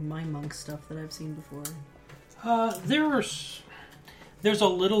my monk stuff that I've seen before? There's a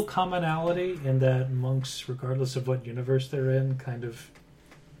little commonality in that monks, regardless of what universe they're in, kind of,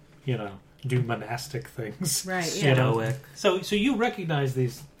 do monastic things. Right. You Yeah. know? So you recognize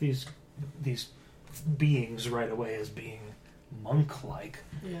these beings right away as being monk-like,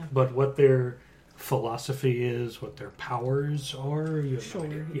 Yeah. but what their philosophy is, what their powers are, you have no Sure.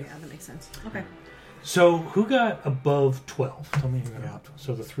 idea. Yeah, that makes sense. Okay. So who got above 12? Tell me who got Yeah. above 12.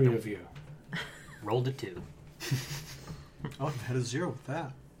 So the 3 of you. Rolled a 2. Oh, I had a 0 with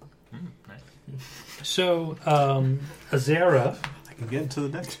that. Nice. So, Azera, I can get into the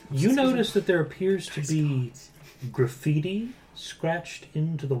next. you notice that there appears to be graffiti scratched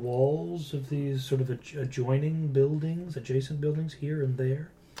into the walls of these sort of adjoining buildings, adjacent buildings here and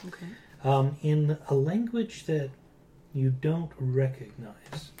there, Okay. in a language that you don't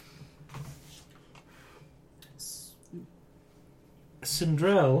recognize.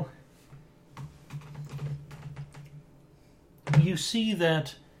 Sydrell, you see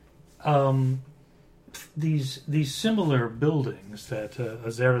that these similar buildings that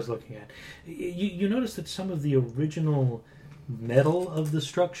Azera's looking at, you notice that some of the original metal of the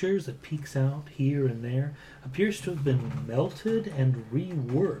structures that peeks out here and there appears to have been melted and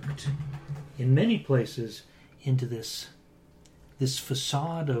reworked in many places into this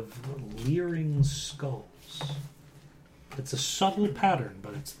facade of leering skulls. It's a subtle pattern,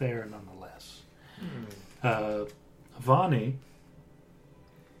 but it's there nonetheless. Avani,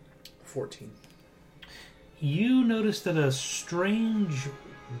 14. you notice that a strange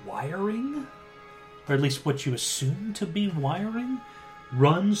wiring, or at least what you assume to be wiring,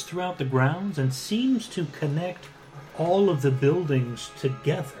 runs throughout the grounds and seems to connect all of the buildings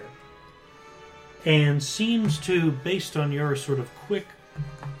together. And seems to, based on your sort of quick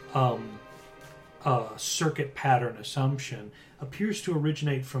circuit pattern assumption, appears to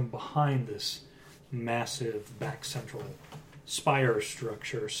originate from behind this massive back central spire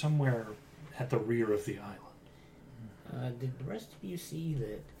structure somewhere at the rear of the island. Did the rest of you see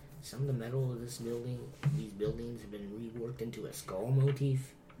that some of the metal of these buildings have been reworked into a skull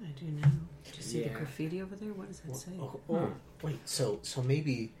motif? I do now. Did you see the Yeah. graffiti over there? What does that say? Wait, so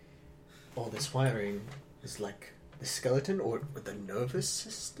maybe all this wiring is like the skeleton or the nervous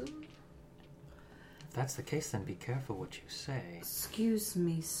system? If that's the case, then be careful what you say. Excuse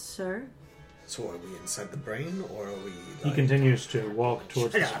me, sir. So are we inside the brain, or are we... He continues to walk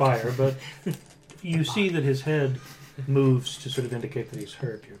towards the spire, but you see that his head moves to sort of indicate that he's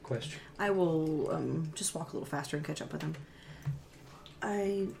heard your question. I will just walk a little faster and catch up with him.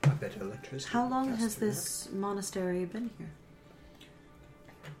 I bet electricity. How long has faster, this monastery been here?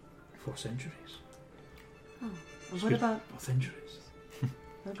 For centuries. Oh, and what about For centuries.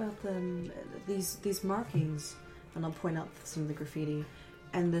 these markings? And I'll point out some of the graffiti.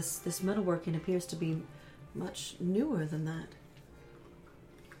 And this metalworking appears to be much newer than that.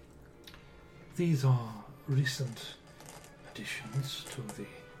 These are recent additions to the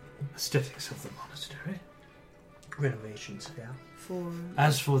aesthetics of the monastery. Renovations, yeah.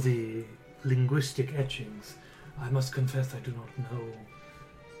 As for the linguistic etchings, I must confess I do not know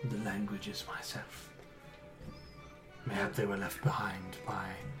the languages myself. Mayhap they were left behind by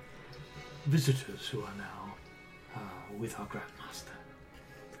visitors who are now with our Grandmaster.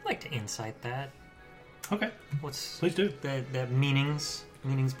 I'd like to insight that. Okay, What's please do. the meanings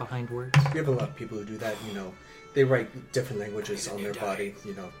behind words? We have a lot of people who do that, They write different languages on their body,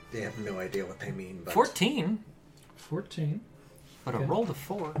 They have no idea what they mean, but... 14, 14. but Okay. a roll to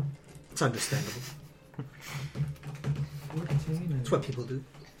 4. It's understandable. 14 It's what people do.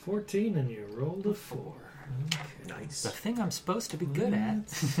 14 and you rolled a 4. Okay. Nice. The thing I'm supposed to be good at.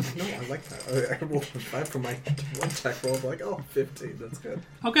 No, I like that. I rolled a 5 for my one tech roll. I'm like, 15, that's good.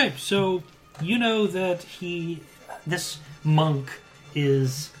 Okay, so you know that this monk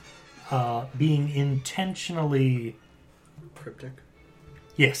is being intentionally... Cryptic.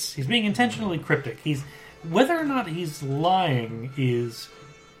 Yes, he's being intentionally cryptic. Whether or not he's lying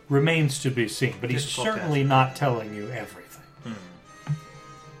remains to be seen, but he's Difficult certainly not telling you everything.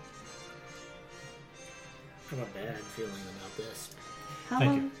 I have a bad feeling about this.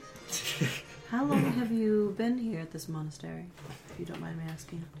 How long have you been here at this monastery, if you don't mind me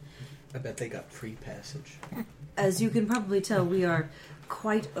asking? I bet they got free passage. As you can probably tell, we are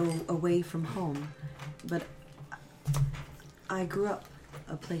quite away from home, but I grew up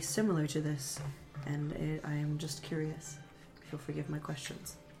a place similar to this, and I am just curious. If you'll forgive my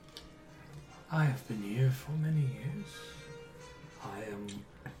questions. I have been here for many years. I am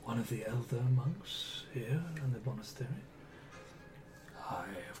one of the elder monks here in the monastery. I,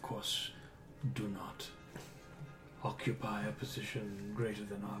 of course, do not occupy a position greater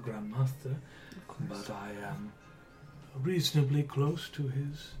than our Grand Master, but I am reasonably close to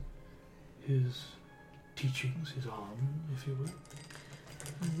his teachings, his arm, if you will.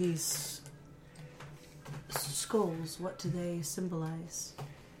 These skulls, what do they symbolize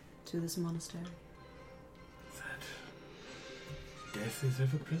to this monastery? That death is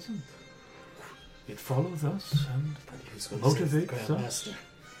ever present. It follows us and motivates us.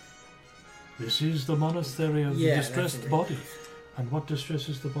 This is the monastery of the distressed body. And what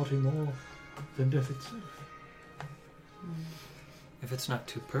distresses the body more than death itself? If it's not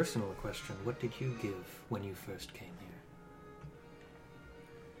too personal a question, what did you give when you first came here?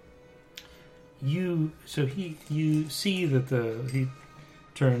 You see that he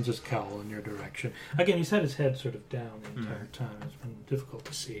turns his cowl in your direction. Again, he's had his head sort of down the entire time. It's been difficult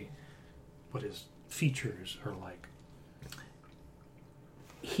to see what his features are like.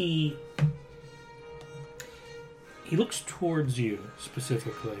 He looks towards you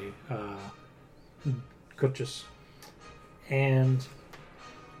specifically, Kuttjas, and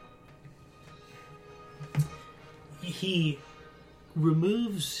he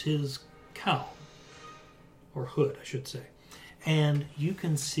removes his cowl, or hood, I should say, and you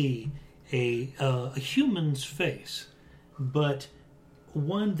can see a human's face, but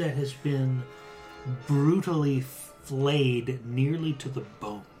one that has been brutally flayed nearly to the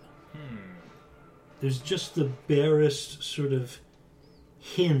bone. There's just the barest sort of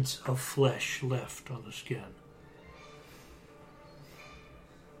hint of flesh left on the skin.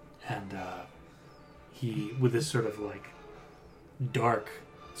 And he, with this sort of like dark,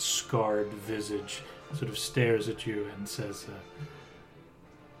 scarred visage, sort of stares at you and says,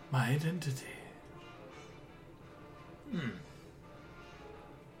 my identity.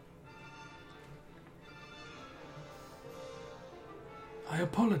 I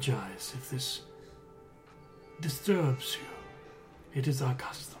apologize if this disturbs you. It is our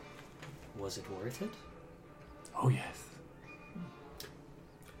custom. Was it worth it? Oh, yes.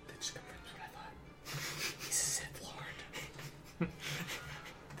 That's what I thought. He's a Sith Lord.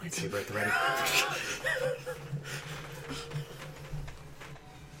 Lightsaber at the ready.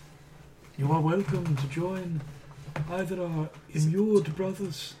 You are welcome to join either our immured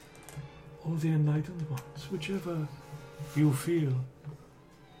brothers or the enlightened ones, whichever you feel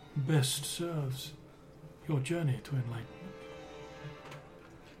best serves your journey to enlightenment.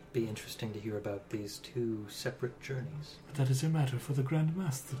 Be interesting to hear about these two separate journeys. But that is a matter for the Grand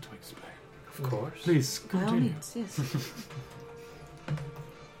Master to explain. Of course. Please, By all continue. means, yes.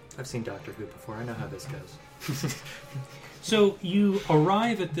 I've seen Doctor Who before. I know how this goes. So you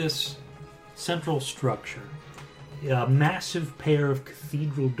arrive at this central structure. A massive pair of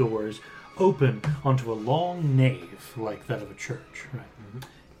cathedral doors open onto a long nave like that of a church. Right.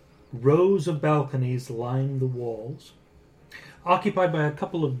 Rows of balconies line the walls, occupied by a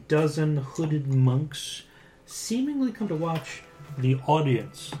couple of dozen hooded monks, seemingly come to watch the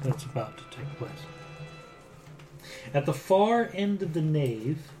audience that's about to take place. At the far end of the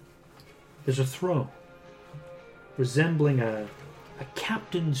nave, there's a throne, resembling a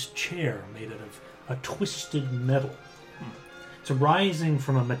captain's chair made out of a twisted metal. It's rising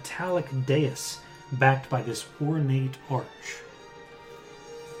from a metallic dais backed by this ornate arch.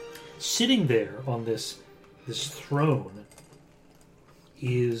 Sitting there on this throne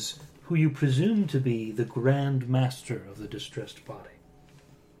is who you presume to be the Grand Master of the distressed body.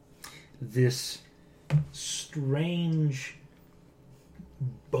 This strange,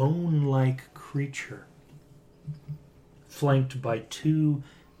 bone-like creature, flanked by two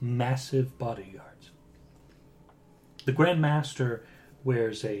massive bodyguards. The Grand Master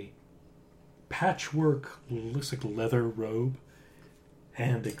wears a patchwork, looks like leather robe,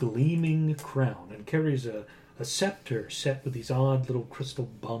 and a gleaming crown, and carries a scepter set with these odd little crystal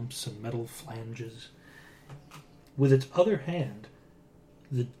bumps and metal flanges. With its other hand,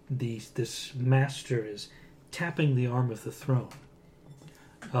 this master is tapping the arm of the throne,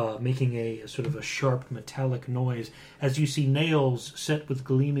 making a sort of a sharp metallic noise as you see nails set with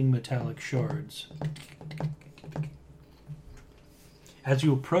gleaming metallic shards. As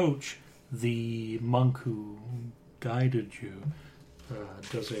you approach, the monk who guided you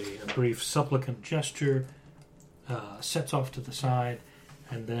does a brief supplicant gesture, sets off to the side,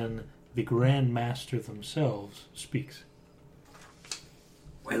 and then the Grand Master themselves speaks.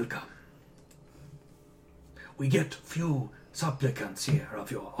 Welcome. We get few supplicants here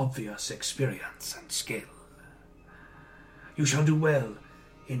of your obvious experience and skill. You shall do well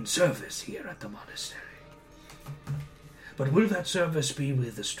in service here at the monastery. But will that service be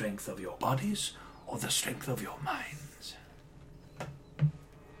with the strength of your bodies or the strength of your minds? I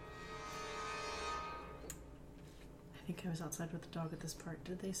think I was outside with the dog at this part.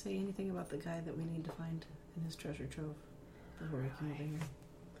 Did they say anything about the guy that we need to find in his treasure trove before we came over here?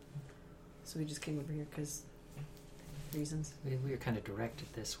 So we just came over here because reasons. We were kind of directed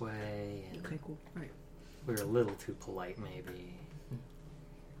this way. And Okay, cool. All right. we were a little too polite, maybe.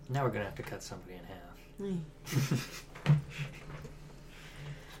 Now we're going to have to cut somebody in half.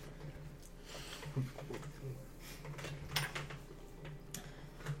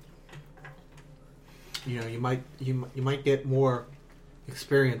 You know, you might get more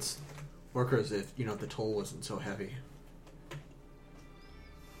experienced workers if the toll wasn't so heavy.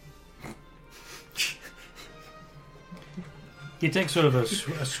 He takes sort of a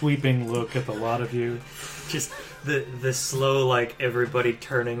sweeping look at the lot of you. Just the slow, like, everybody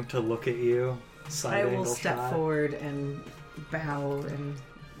turning to look at you. I will step forward and bow and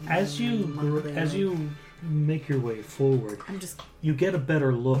As you make your way forward, I'm just you get a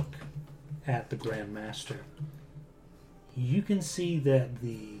better look at the Grand Master. You can see that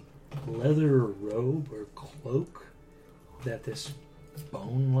the leather robe or cloak that this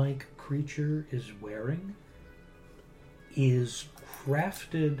bone-like creature is wearing is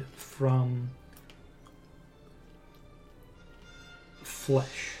crafted from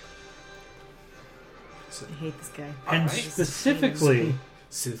flesh. I hate this guy. And specifically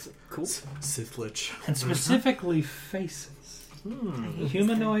Sithlich. and specifically faces. I hate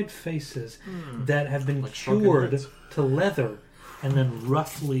Humanoid faces that have been Like shrunken cured heads. to leather and then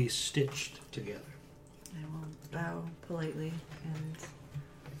roughly stitched together. I will bow politely and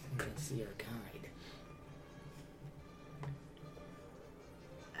Let's see our guide.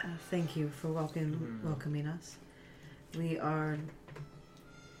 thank you for welcoming us. We are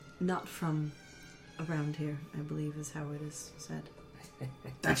not from around here, I believe is how it is said.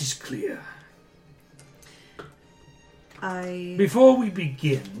 That is clear. Before we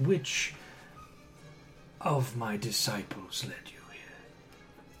begin, which of my disciples led you here?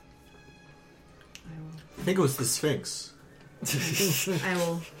 I think it was the Sphinx. I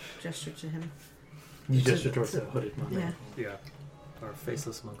will gesture to him. You gesture towards the hooded monk. Yeah. Yeah. Our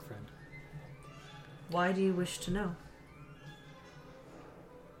faceless monk friend. Why do you wish to know?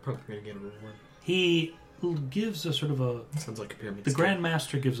 Probably gonna get a reward. He gives a sort of a... Sounds like a pyramid. The scheme. Grand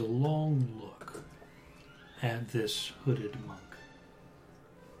Master gives a long look at this hooded monk.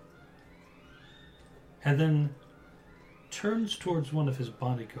 And then turns towards one of his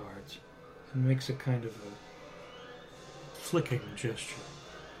bodyguards and makes a kind of a flicking gesture.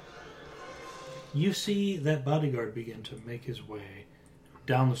 You see that bodyguard begin to make his way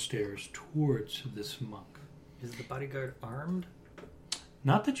down the stairs towards this monk. Is the bodyguard armed?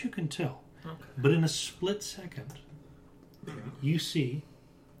 Not that you can tell, but in a split second, you see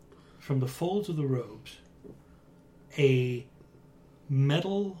from the folds of the robes a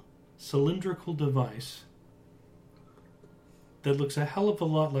metal cylindrical device that looks a hell of a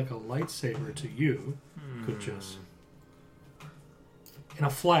lot like a lightsaber to you, Kuttjas. In a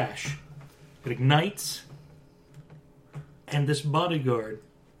flash, it ignites, and this bodyguard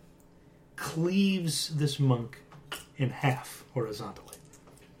cleaves this monk in half horizontally.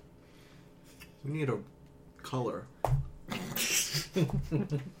 We need a color.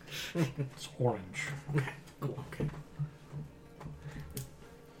 It's orange. Okay, cool. Okay.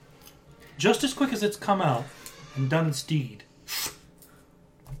 Just as quick as it's come out and done its deed,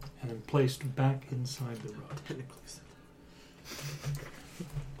 and then placed back inside the robe.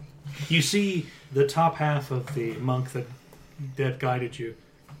 You see the top half of the monk that guided you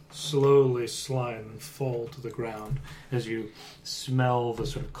slowly slide and fall to the ground as you smell the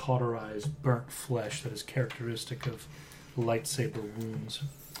sort of cauterized, burnt flesh that is characteristic of lightsaber wounds.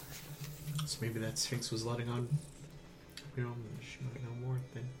 So maybe that Sphinx was letting on. You know, she might know more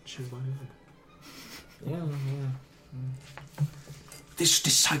than she was letting on. Yeah. This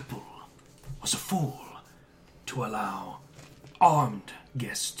disciple was a fool to allow armed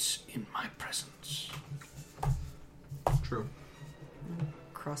guests in my presence. True.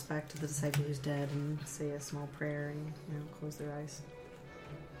 Cross back to the disciple who's dead and say a small prayer and close their eyes.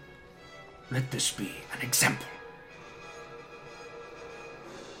 Let this be an example.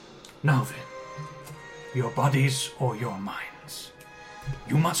 Now then, your bodies or your minds.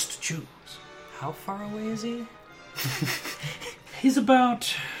 You must choose. How far away is he? He's about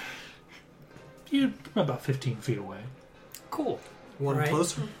 15 feet away. Cool. One Right.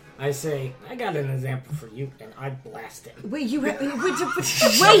 closer? I say, I got an example for you, and I blast it. Wait, wait!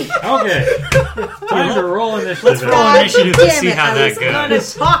 Okay. Time to roll initiative. roll initiative to see how that I was going to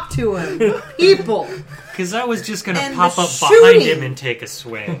goes. talk to him. People. Because I was just going to And pop the up behind shooting. him and take a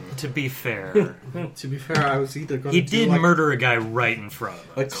swing, to be fair. To be fair, I was either going He to do did like murder a guy right in front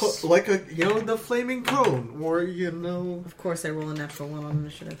of us. like a the flaming cone, or Of course, I roll a natural one on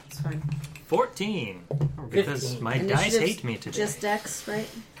initiative. It's fine. 14. Because 15. my dice Initiative's hate me today. Just Dex, right?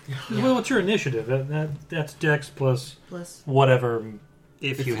 Well, it's your initiative. That's Dex plus Plus. whatever.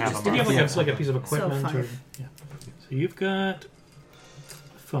 if you have If a you have modifier. like a piece of equipment. So or, 5. yeah. So you've got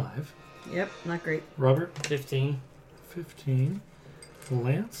 5. Yep, not great. Robert, 15. 15.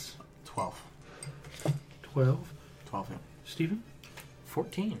 Lance, 12. 12. 12, yeah. Stephen,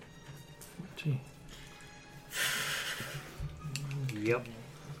 14. 14. Yep.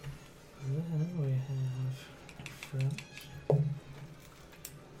 Then we have friends.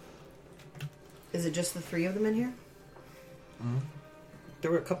 Is it just the 3 of them in here? There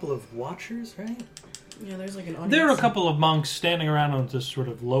were a couple of watchers, right? Yeah, there's like an audience. There are a couple of monks standing around on this sort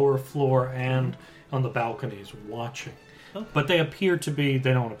of lower floor and on the balconies watching. Oh. But they appear to be,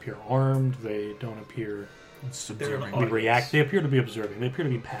 they don't appear armed, they don't appear They're an to be audience. react. They appear to be observing. They appear to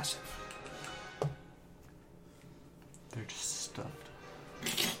be passive. They're just stuffed.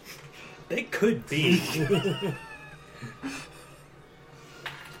 They could be.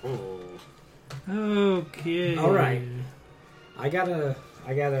 Okay. All right. I got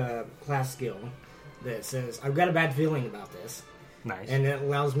a class skill that says I've got a bad feeling about this, Nice. and it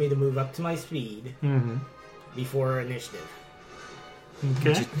allows me to move up to my speed Mm-hmm. before initiative.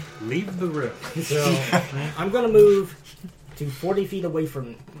 Okay. Leave the room. So I'm gonna move to 40 feet away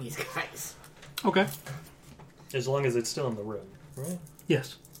from these guys. Okay. As long as it's still in the room. right?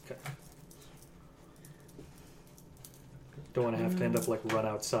 Yes. Don't want to have to end up like run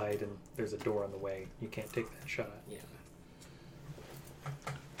outside and there's a door on the way. You can't take that shot. Yeah.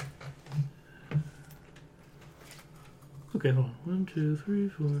 Okay, hold on. 1, 2, 3,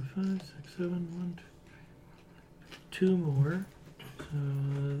 4, 5, 6, 7. 1, 2. 2 more.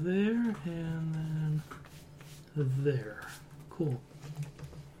 There and then there. Cool.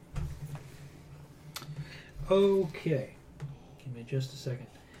 Okay. Give me just a second.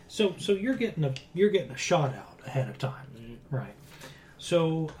 So you're getting a shot out ahead of time, right?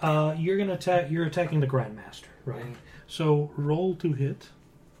 So you're gonna attack. You're attacking the Grandmaster, right? So roll to hit.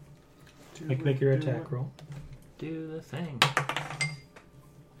 Make your attack roll. Do the thing.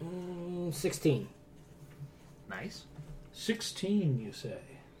 16. Nice. 16, you say.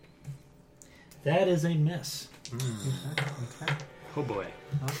 That is a miss. Okay. Oh boy.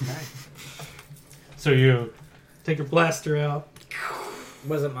 Okay. So you take your blaster out.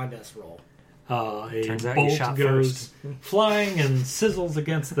 Wasn't my best roll. A Turns out you bolt shot goes flying and sizzles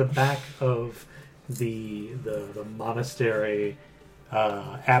against the back of the monastery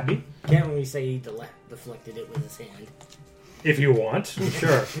abbey. Can't we say he deflected it with his hand? If you want,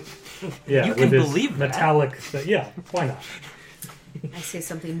 sure. Yeah, You with can his believe that. metallic. Yeah, why not? I say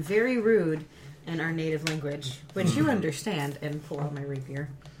something very rude in our native language, which you understand, and pull out my rapier.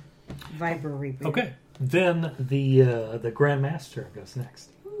 Vibro rapier. Okay, then the Grandmaster goes next.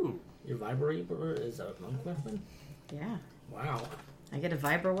 Ooh, your Vibro is a monk weapon? Yeah. Wow. I get a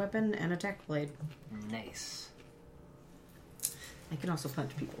vibro weapon and a tech blade. Nice. I can also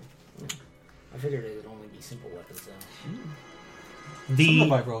punch people. I figured it would only be simple weapons though. The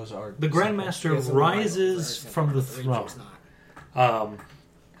Some of my vibros are the Grandmaster Yeah, some of my rises vibros are from the simple, throne. Rangers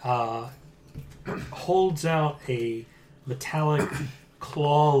not. Holds out a metallic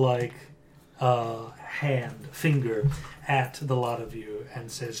claw-like finger at the lot of you and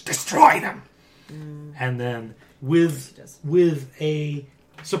says, "Destroy them!" And then, with a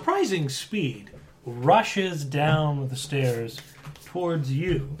surprising speed, rushes down the stairs towards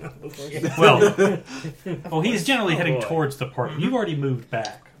you. Well, he's generally heading towards the party. You've already moved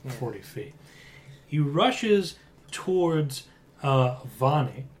back 40 feet. He rushes towards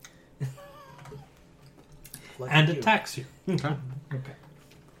Avani and attacks you. Okay. Okay.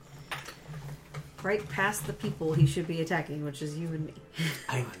 Right past the people he should be attacking, which is you and me.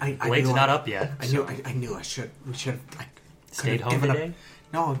 I Blade's knew not I- up yet. I knew. I knew. We should. Stayed home today?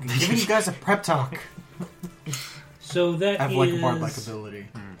 No, I'm giving you guys a prep talk. So that I have is like a bard-like ability.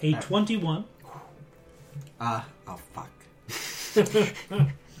 a 21. Oh fuck.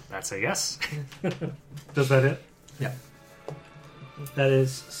 That's a yes. Does that hit? Yeah. That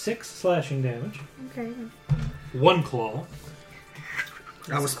is 6 slashing damage. Okay. 1 claw.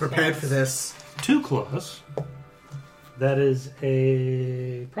 I was prepared for this. 2 claws. That is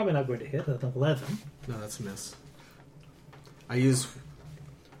a... probably not going to hit. An 11. No, that's a miss. I use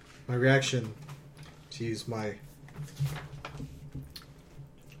my reaction to use my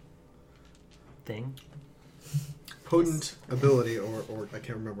Thing. potent ability, or I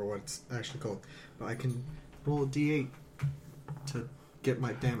can't remember what it's actually called, but I can roll a d8 to get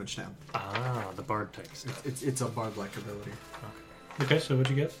my damage down. Ah, the bard type stuff. It's a bard-like ability. Okay, so what'd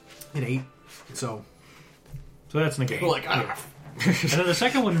you get? An 8. So So that's negated. like And then the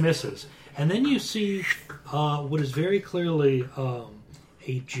second one misses. And then you see what is very clearly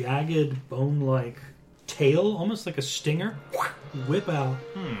a jagged, bone-like tail, almost like a stinger, whip out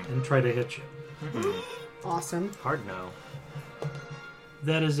and try to hit you. Awesome. Hard no.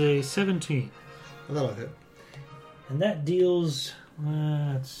 That is a 17. that'll hit. And that deals...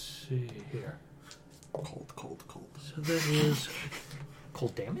 let's see here. Cold. So that is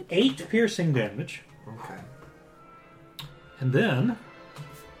Cold damage? 8 piercing damage. Okay. And then...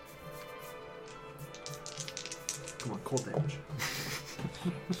 Come on, cold damage.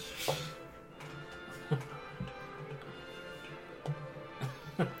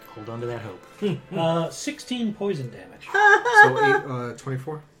 Hold on to that hope. 16 poison damage. So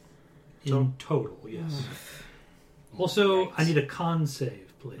 24. In total, yes. Also, I need a con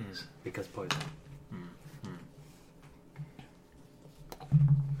save, please. Because poison.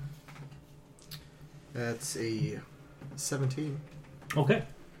 That's a 17. Okay.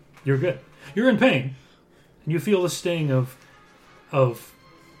 You're good. You're in pain. And you feel the sting of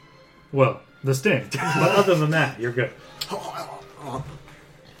well, the sting. But other than that, you're good.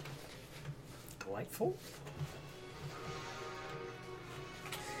 Delightful.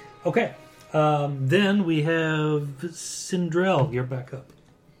 Okay. Then we have Sydrell. You're back up.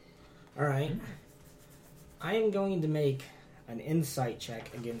 Alright. I am going to make an insight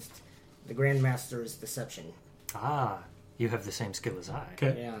check against the Grandmaster's deception. Ah, You have the same skill as I.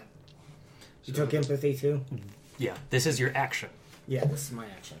 Okay. Yeah. You took empathy too? Yeah, this is your action. Yeah, this is my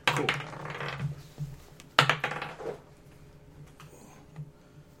action. Cool.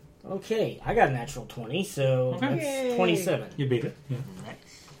 Okay, I got a natural 20, so Okay. that's 27. You beat it. Yeah.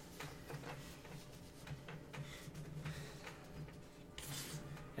 Nice.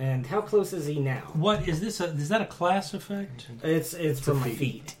 And how close is he now? What is this? Is that a class effect? It's from my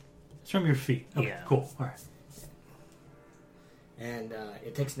feet. It's from your feet. Okay, Yeah. cool. All right. And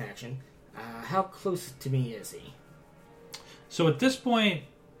it takes an action. How close to me is he? So at this point,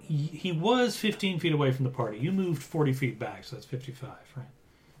 he was 15 feet away from the party. You moved 40 feet back, so that's 55, right?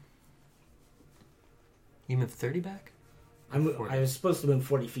 You move 30 back? I was supposed to move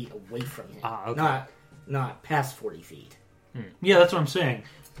 40 feet away from him. Ah, okay. Not past 40 feet. Yeah, that's what I'm saying.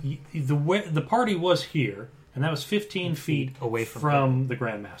 The party was here, and that was 15 feet away from the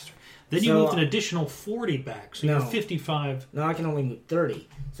Grandmaster. Then you So, moved an additional 40 back, so you're no. 55. No, I can only move 30,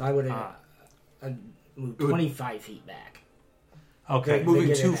 so I would have moved 25 feet back. Okay. They Moving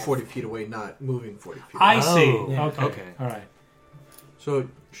get it to at- 40 feet away, not moving 40 feet I away. see. Yeah. Okay. All right. So, it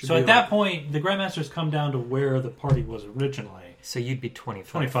should So be at that like- point, the Grandmaster's come down to where the party was originally, So you'd be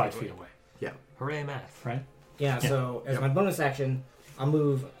 25, 25 feet away, Yeah. Hooray, math. right? Yeah, so as my bonus action, I'll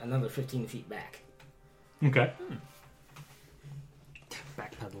move another 15 feet back. Okay.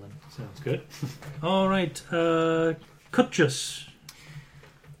 Backpedaling. Sounds good. All right. Kuttjas.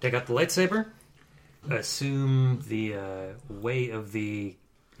 Take out the lightsaber. Assume the way of the...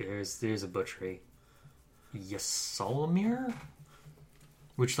 There's a butchery. Yasalamir?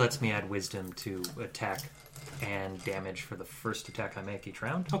 Which lets me add wisdom to attack and damage for the first attack I make each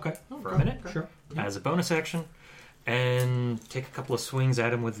round. Okay. For a minute. Sure. As a bonus action. And take a couple of swings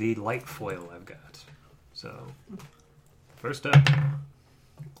at him with the light foil I've got. So, first up.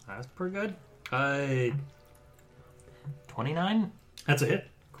 That's pretty good. 29? That's a hit.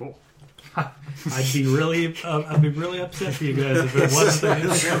 Cool. I'd be really upset for you guys if it wasn't.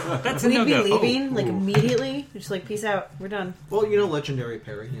 That's a We'd be no-go. leaving, like, Ooh. immediately. Just like, peace out. We're done. Well, legendary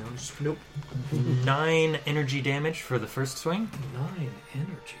parry, just nope. 9 energy damage for the first swing. 9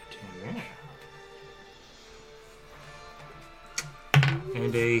 energy damage.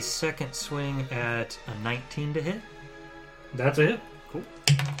 And a second swing at a 19 to hit That's a hit.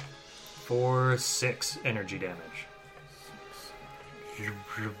 for 6 energy damage.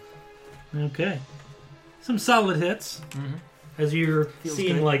 Okay. Some solid hits Mm-hmm. as you're Feels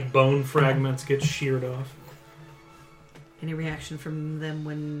seeing good. like bone fragments get sheared off. Any reaction from them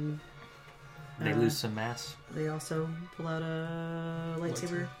when They lose some mass. they also pull out a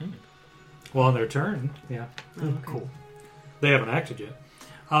lightsaber? Well, on their turn, yeah. Oh, okay. Cool. They haven't acted yet.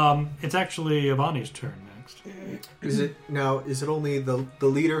 It's actually Avani's turn next. Is it only the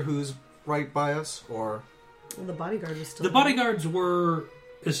leader who's right by us, or Well, the bodyguard was still The bodyguards were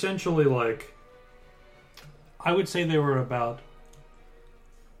essentially like, I would say they were about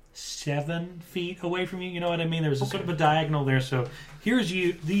 7 feet away from you. You know what I mean? There was a sort of a diagonal there. So here's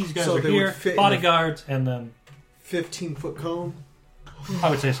you. These guys So are they would here, fit in bodyguards, and then 15-foot cone? I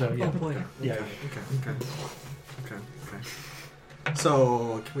would say so. Yeah. Oh boy. Yeah. Okay.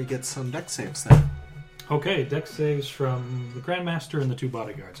 So, can we get some deck saves then? Okay. Dex saves from the Grandmaster and the 2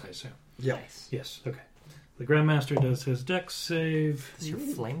 bodyguards. I assume. Yeah. Nice. Yes. Okay. The Grandmaster does his Dex save. Is your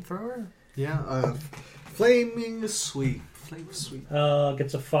flamethrower? Yeah. Flaming sweet. Flame sweet.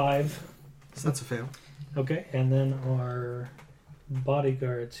 Gets a 5. So that's a fail. Okay, and then our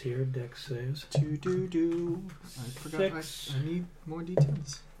bodyguards here, Dex saves. Do. I forgot. 6. I need more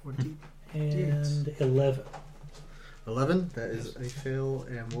details. More And 11. 11. That is a fail.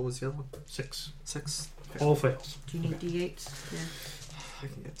 And what was the other one? 6. 6. Fail. All fails. Do you need D8s? Yeah.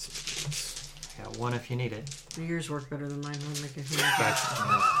 I can get some. I got 1 if you need it. Yours work better than mine. I'll make it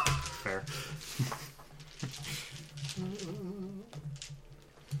Fair.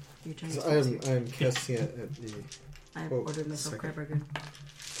 Your turn. I'm casting it at the. I Oh, ordered myself second. crab burger.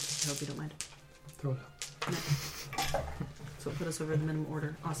 I hope you don't mind. Throw it out. So put us over the minimum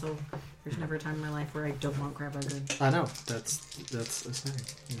order. Also, there's never a time in my life where I don't want crab burger. I know. That's a saying.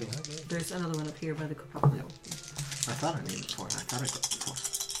 There's another one up here by the cook. No. I thought I needed 4. I thought I got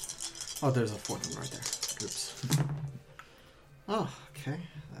 4. Oh, there's a 4th one right there. Oops. Oh, okay.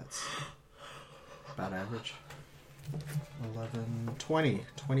 That's about average. 11, 20.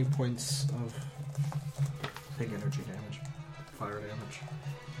 20 points of big energy damage. Fire damage.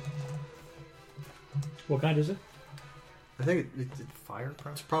 What kind is it? I think Fire,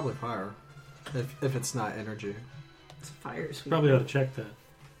 it's probably fire. If it's not energy. It's fire sweet. Probably ought to check that.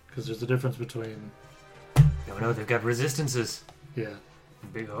 Because there's a difference between... No, they've got resistances. Yeah.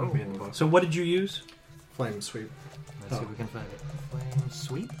 Big It'll be in the book. So what did you use? Flame sweep. Let's see if we can find it. Flame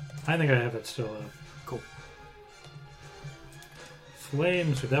sweep. I think I have it still up. Cool.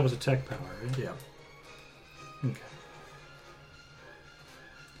 Flame, so that was a tech power, right? Yeah. Okay.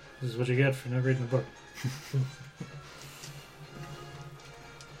 This is what you get for not reading the book.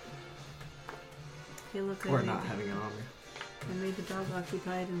 Hey, look, Or not having it on me. I made the dog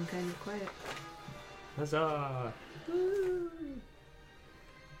occupied and kind of quiet. Huzzah!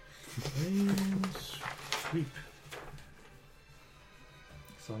 Flame sweep.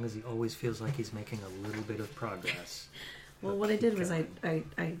 As long as he always feels like he's making a little bit of progress. Well, what I did was I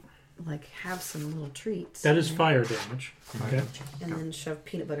like have some little treats. That is and- fire damage. Okay. And then shove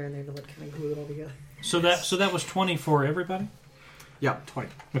peanut butter in there to like kind of glue it all together. So that was 20 for everybody? Yeah, 20.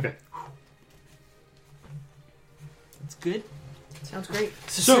 Okay. That's good. Sounds great.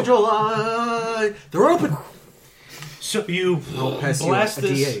 So- Sydrell, they're open! So you I'll pass you blast a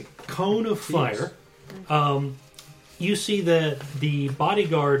this D8. cone of fire. You see that the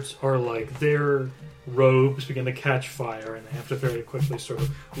bodyguards are like their robes begin to catch fire, and they have to very quickly sort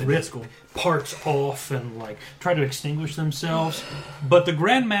of rip parts off and like try to extinguish themselves. But the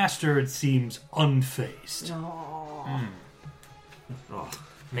Grandmaster, it seems, unfazed. Oh. Oh,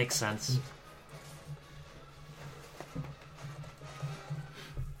 Makes sense.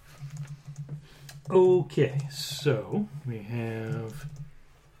 Okay, so we have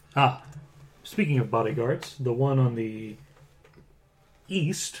speaking of bodyguards, the one on the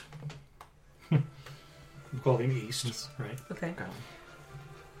east. We'll call him East, right? Okay.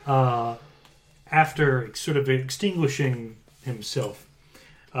 After sort of extinguishing himself,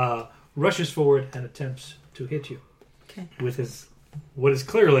 rushes forward and attempts to hit you Okay. with his what is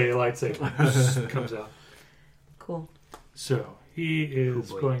clearly a lightsaber. Comes out. Cool. So he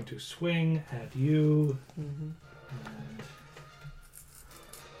is Oh boy. going to swing at you. Mm-hmm.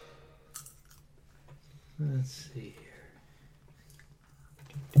 And let's see here.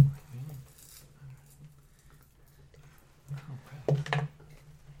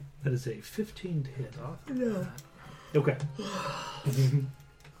 That is a 15 to hit. No. Okay.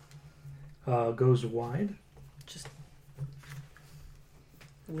 Goes wide. Just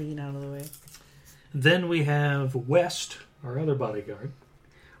lean out of the way. Then we have West, our other bodyguard,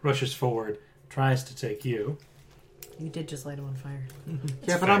 rushes forward, tries to take you. You did just light him on fire.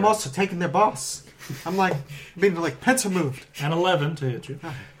 yeah, but I'm also taking their boss. I'm like, being like, pencil moved. And 11 to hit you.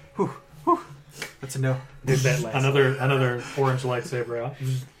 That's a no. Did that last Another orange lightsaber out.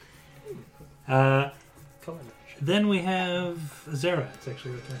 Then we have Azera. It's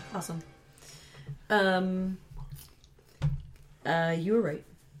actually your turn. Awesome. You were right.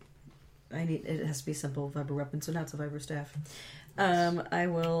 It has to be simple vibro weapon, so not the vibro staff. I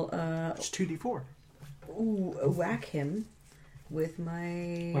will It's 2d4. whack him with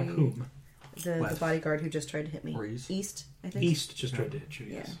my Like whom? the West. bodyguard who just tried to hit me. Or East. East, I think. East just tried to hit you,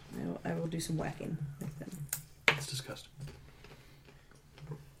 yes. Yeah, I will do some whacking with them. It's disgusting.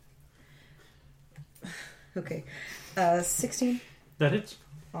 Okay, 16. That hits.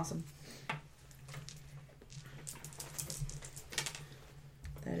 Awesome.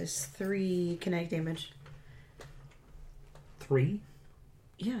 That is 3 kinetic damage. 3.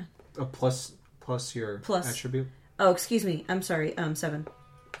 Yeah. Plus your Plus. attribute. Oh, excuse me. I'm sorry. 7.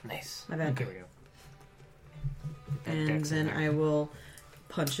 Nice. My bad. There we go. And Dex in then there. I will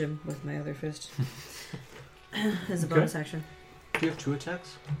punch him with my other fist as a bonus action. Do you have 2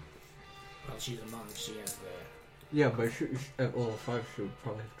 attacks? Well, she's a monk. She has the. Yeah, but at level 5 she would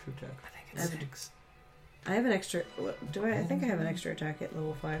probably have 2 attacks. I think it's I've- 6. I have an extra. Do I? I think I have an extra attack at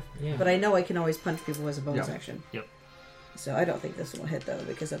level 5. Yeah. But I know I can always punch people as a bonus Yeah. action. Yep. So I don't think this one will hit though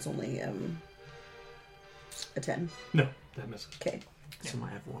because that's only a 10. No, that misses. Okay. So I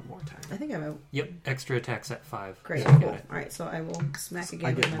might have one more time. I think I'm a Yep, extra attacks at 5. great. So Cool. got it. All right. So I will smack I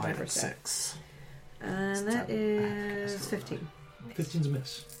again get with my mine vibro at staff. 6. And that is 15. 15's a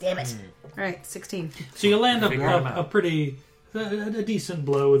miss. Damn it! All right, 16. So you land Figure 'em a out. pretty, a decent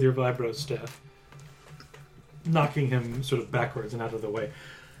blow with your vibro staff, knocking him sort of backwards and out of the way.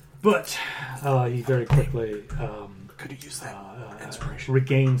 But he very quickly Could have used that inspiration.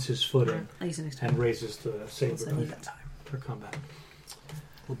 regains his footing I'll use it next time. and raises the saber Once I need it. for combat.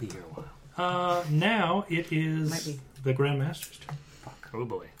 We'll be here a while. Now it Might is be. the Grandmaster's turn. Fuck. Oh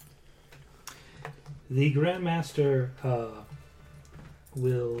boy. The Grandmaster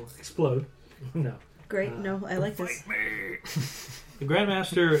will explode. No. Great. No, I like this. The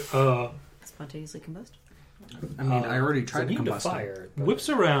Grandmaster Spontaneously combust. I mean, I already tried to Immune to combust him. fire. but- whips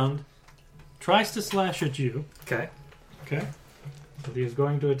around, tries to slash at you. Okay. Okay. So he is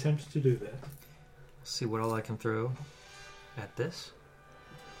going to attempt to do that. See what all I can throw at this.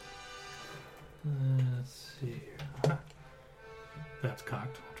 Let's see here. That's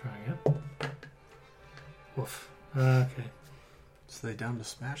cocked. I'll try again. Woof. Okay. So they down to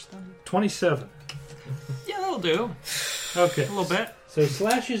smash them? 27. Yeah, that'll do. Okay. A little bit. So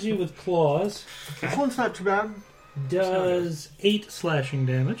slashes you with claws. This one's not too bad. Does 8 slashing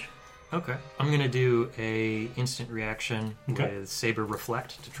damage. Okay. I'm going to do a instant reaction Okay. with Saber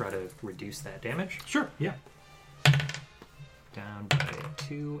Reflect to try to reduce that damage. Sure. Yeah. Down by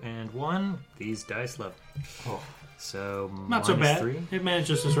 2 and 1. These dice love. Oh. So Not so bad. 3. It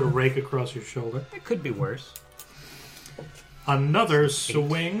manages to sort of rake across your shoulder. It could be worse. Another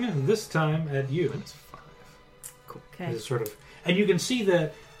swing, this time at you. That's 5. Cool. Okay. It's sort of, and you can see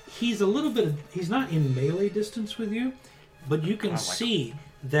that he's a little bit. He's not in melee distance with you, but you can see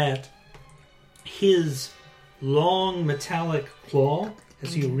that his long metallic claw,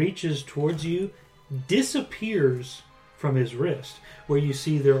 as he reaches towards you, disappears from his wrist. Where you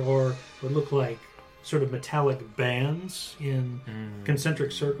see there are what look like sort of metallic bands in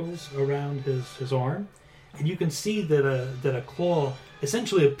concentric circles around his arm. And you can see that a claw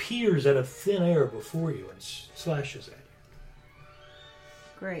essentially appears out of thin air before you and slashes at you.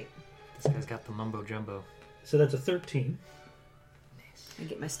 Great. This guy's got the mumbo jumbo. So that's a 13. I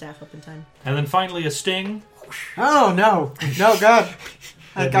get my staff up in time. And then finally a sting. Oh, no. No, God.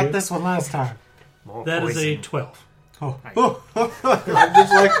 I That got do? this one last time. More That is a poison. 12. Oh. I'm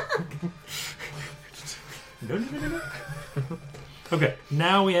just like... No. Okay,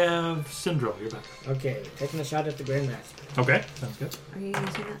 now we have Sydrell. You're back. Okay, taking a shot at the Grandmaster. Okay, sounds good. Are you using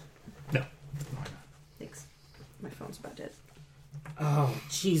that? No. Thanks. My phone's about dead. Oh,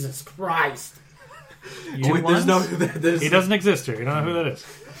 Jesus Christ. You Wait, there's no... ones? There's, He doesn't exist here. You don't know who that is.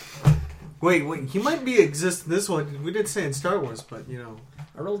 Wait. He might be exist this one. We did say in Star Wars, but, you know...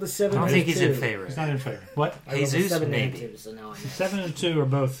 I rolled a 7 I don't and think a he's 2. in favor. He's not in favor. What? I rolled a Jesus, 7 maybe. and a 2, so now I'm 7 and 2 are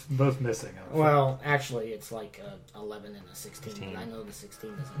both missing. Well, actually, it's like a 11 and a 16, but I know the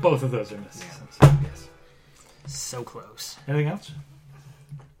 16 isn't. Both of those are missing. Yeah. Yes. So close. Anything else?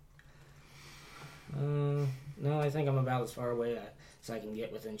 No, I think I'm about as far away as I can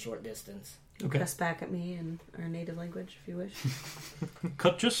get within short distance. Okay. Press back at me in our native language, if you wish.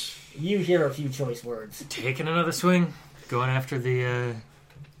 Kuttjas. You hear a few choice words. Taking another swing. Going after the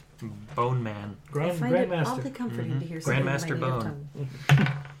Bone Man. I find it oddly Grandmaster. comforting to hear something Grandmaster in my native Bone. tongue.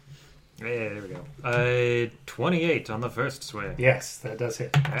 Yeah, there we go. 28 on the first swing. Yes, that does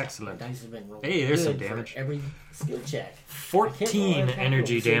hit. Excellent. Dice has been rolled. Hey, there's some good for damage. Every skill check. 14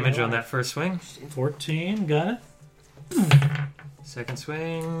 energy damage on that first swing. 14, got it. Second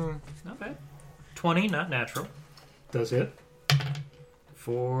swing, not bad. 20, not natural. Does hit.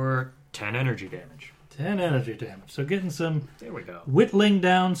 For 10 energy damage. 10 energy damage. So getting some There we go. whittling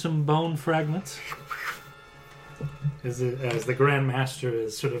down some bone fragments. As the Grandmaster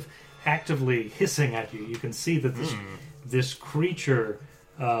is sort of actively hissing at you, you can see that this creature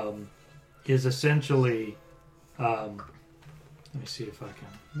is essentially. Let me see if I can.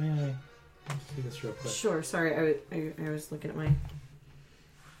 May I see this real quick? Sure, sorry, I was looking at my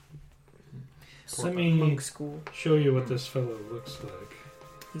Let me monk school. show you what this fellow looks like,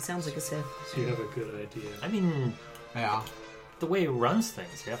 He sounds like a Sith. so you have a good idea. I mean, Yeah. the way he runs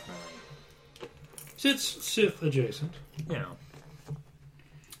things, definitely. It's Sith adjacent. You know.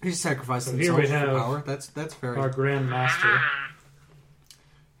 He sacrificed So here himself we for have power. That's very... Our Grandmaster.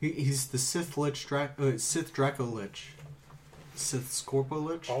 He's the Sith Lich Sith Draco Lich. Sith Scorpo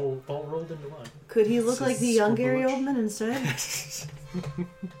Lich. All rolled into one. Could he look Sith like the young Gary Scorpo Lich. Oldman instead?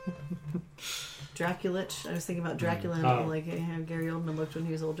 Draculich. I was thinking about Dracula and Oh. like how Gary Oldman looked when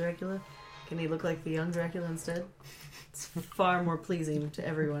he was old Dracula. Can he look like the young Dracula instead? It's far more pleasing to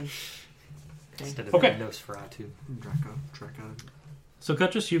everyone. Okay. Instead of Okay. Nosferatu. Draco. So,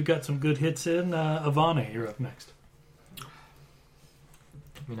 Kuttjas, you've got some good hits in. Avani, you're up next. I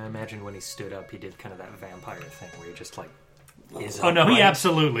mean, I imagine when he stood up, he did kind of that vampire thing where he just like is. Oh, no, he upright.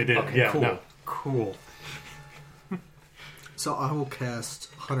 absolutely did. Okay, Yeah, cool. no. Cool. So I will cast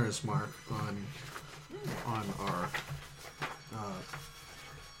Hunter's Mark on our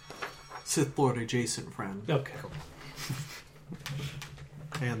Sith Lord adjacent friend, Okay.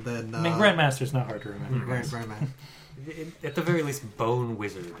 and then I mean, Grandmaster's not hard to remember. Grandman, At the very least, Bone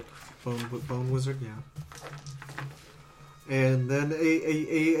Wizard. Bone Wizard, yeah. And then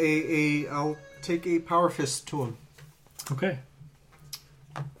I'll take a Power Fist to him. Okay.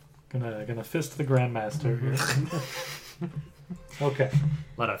 Gonna fist the Grandmaster here. Okay.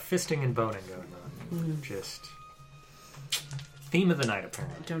 A lot of fisting and boning going on. Just theme of the night,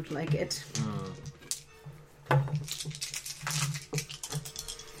 apparently. Don't like it.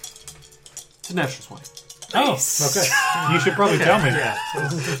 It's a natural 20. Oh, okay. You should probably tell me. Yeah.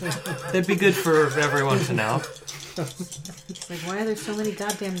 It'd be good for everyone to know. It's like, why are there so many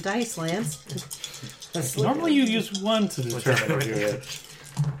goddamn dice, Lance? Normally you use one to determine if you hit.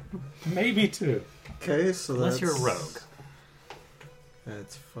 Maybe two. Okay, so Unless that's... you're a rogue.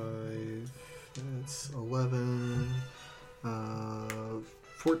 That's 5. That's 11.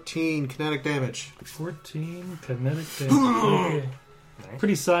 14 kinetic damage. 14 kinetic damage. Okay. Nice.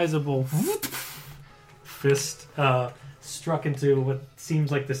 Pretty sizable fist struck into what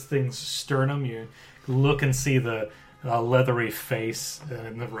seems like this thing's sternum. You look and see the leathery face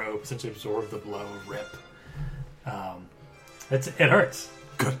and the robe essentially absorb the blow, rip. It hurts.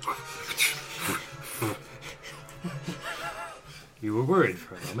 You were worried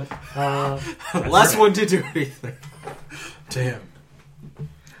for a moment. Last one to do anything. Damn.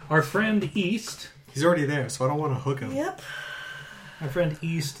 Our friend East, He's already there, so I don't want to hook him. Yep. our friend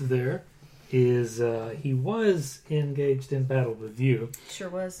East there is, he was engaged in battle with you. Sure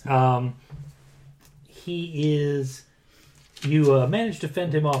was. He is, you managed to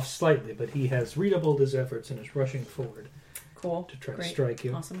fend him off slightly, but he has redoubled his efforts and is rushing forward Cool. to try Great. to strike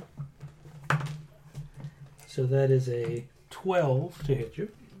you. Awesome. So that is a 12 to hit you.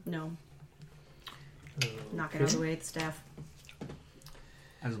 No. Knock it out of the way with the staff.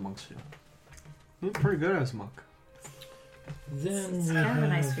 As monks do. You're pretty good as a monk. Then It's we kind of a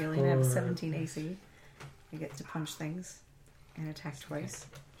nice have feeling. I have our- 17 AC. I get to punch things and attack twice.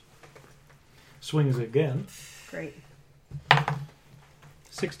 Swings again. Great.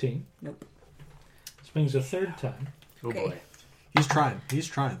 16. Nope. Swings a third time. Oh Okay. boy. He's trying. He's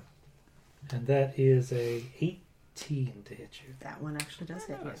trying. And that is a 18 to hit you. That one actually does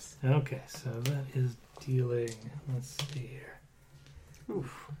hit, yes. Okay, so that is dealing. Let's see here.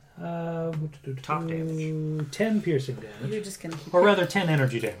 Oof. Top damage. 10 piercing damage. You're just gonna keep Or rather, 10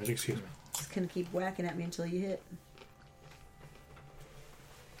 energy damage, excuse me. just gonna keep whacking at me until you hit.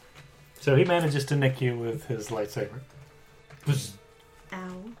 So he manages to nick you with his lightsaber. Which-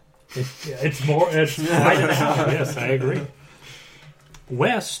 Ow. It's more. It's quite an hour. Yes, I agree.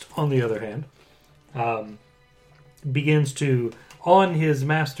 West, on the other hand, begins to, on his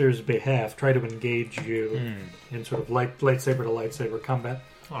master's behalf, try to engage you in sort of lightsaber to lightsaber combat.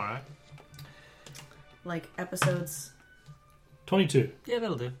 All right. Like episodes. 22. Yeah,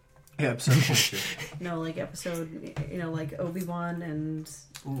 that'll do. Yeah, episode 22. No, like episode, like Obi-Wan and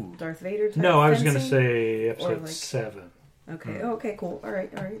Ooh. Darth Vader type No, I was going to fencing? say episode like- 7. Okay, oh, okay, cool.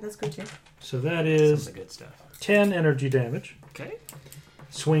 Alright, that's good too. So that Some is of the good stuff. 10 energy damage. Okay.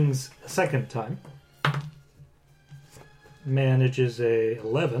 Swings a second time. Manages a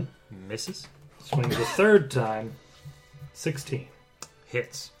 11. Misses. Swings a third time. 16.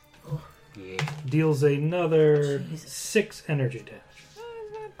 Hits. Yeah. Deals another Jesus. 6 energy damage.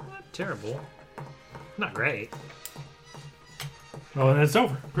 Not terrible. Not great. Oh, and it's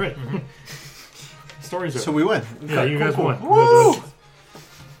over. Great. Story's over. So we win. yeah, you guys won. Woo!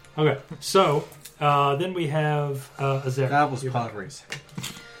 Okay, so then we have Azera. That was You're pod race.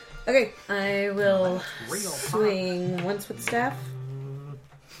 Okay, I will Real swing once with the staff.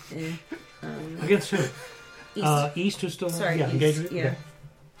 Against who? East. East, who's still Sorry, yeah, East. engaged with Yeah.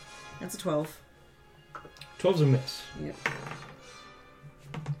 That's a 12. 12's a miss. Yep.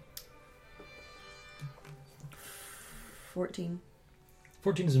 14.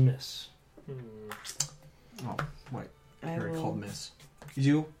 14 is a miss. Oh, wait. I Very will... called miss. You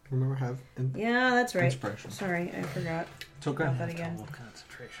do remember have Yeah, that's right. inspiration. Sorry, I forgot It's okay. about that again. Full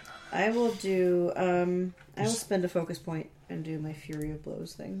concentration on I will do, I will spend a focus point and do my Fury of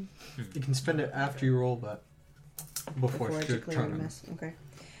Blows thing You can spend it after you roll that. Before I it's your declare a turn. miss. Okay.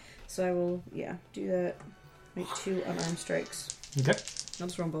 So I will, do that. Make 2 unarmed strikes. Okay, I'll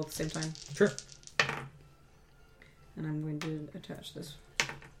just roll them both at the same time. sure. And I'm going to attach this.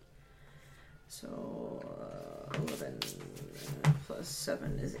 So 11 plus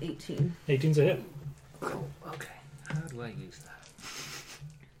 7 is 18. 18's a hit. Oh, okay. How do I use that?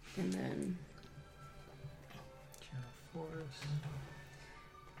 And then... Channel force.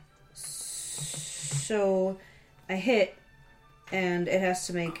 So I hit, and it has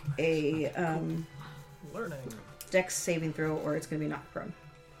to make a Learning. Dex saving throw, or it's going to be knocked prone.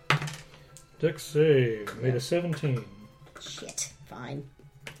 Dex save. Made a 17. Shit. Fine.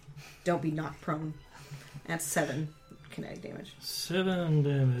 Don't be knocked prone. That's 7 kinetic damage. 7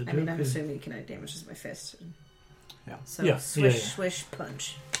 damage. I mean, I'm okay. assuming kinetic damage is my fist. Yeah. So Yeah, swish, yeah. swish,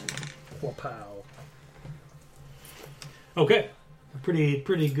 punch. Pow. Okay. A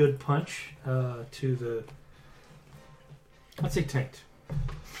pretty good punch to the... Let's say taint.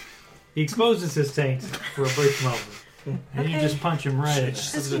 He exposes his taint for a brief moment. And you Okay. just punch him right in it.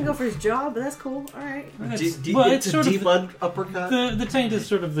 This can go for his jaw, but that's cool. All right. It's sort of uppercut. the taint is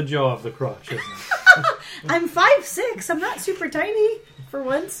sort of the jaw of the crotch, isn't it? I'm 5'6". I'm not super tiny for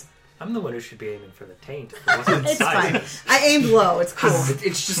once. I'm the one who should be aiming for the taint. It wasn't It's fine. size. I aimed low. It's cool.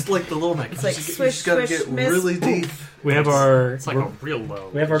 It's just like the little neck. It's like you swish, just gotta swish, get miss. really deep. We have our It's like a real low.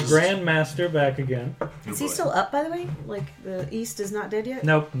 we have our Grandmaster back again. Is he still up, by the way? Like the east is not dead yet?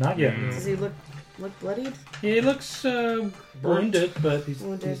 Nope, not yet. Does he look bloodied? He looks wounded, but he's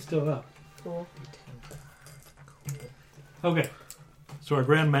still up. Cool. Okay, so our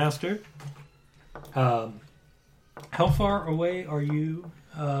Grandmaster. How far away are you,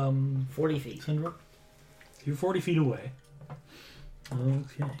 40 feet. Sydrell? You're 40 feet away.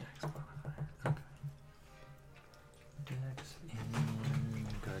 Okay.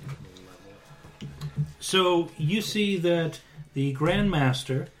 So you see that the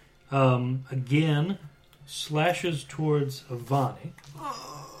Grandmaster again slashes towards Avani,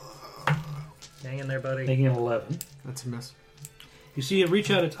 Hang in there, buddy. making an 11. That's a miss. You see it reach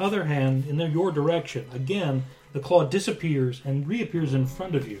out its other hand in your direction. Again, the claw disappears and reappears in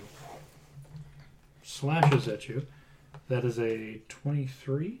front of you. Slashes at you. That is a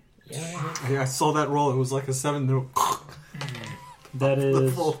 23. Yeah. Yeah, I saw that roll. It was like a 7. That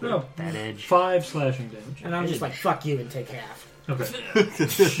is full. That edge. 5 slashing damage. And I'm just like, fuck you and take half.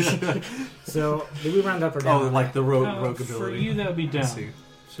 Okay. So, do we round up or down? Oh, like the rogue For ability. you, that would be I see. down.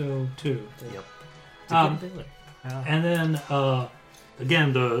 So 2. Yep. And then,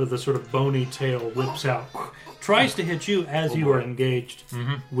 again, the sort of bony tail whips out. Tries to hit you as you are engaged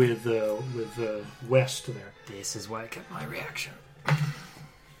with West there. This is why I kept my reaction.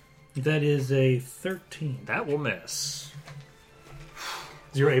 That is a 13. That will miss.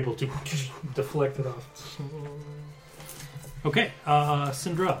 You're able to deflect it off. Okay,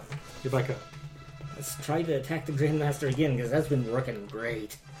 Sydrell, get back up. Let's try to attack the Grandmaster again, because that's been working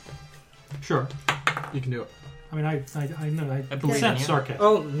great. Sure. You can do it. I mean, I know. I believe sense in you. sarcasm.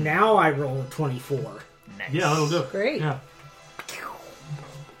 Oh, now I roll a 24. Nice. Yeah, that'll do it. Great. Yeah.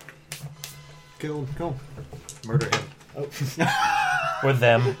 Kill him. Go. Murder him. Oh. Or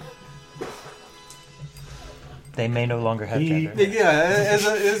them. They may no longer have gender. Yeah,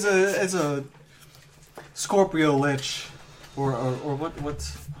 as a Scorpio Lich, or what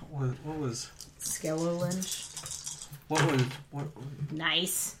was Skello what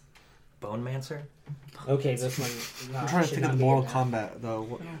Nice. Bone Mancer? Okay, this one. No, I'm trying to should think not of be Mortal in there. Kombat though.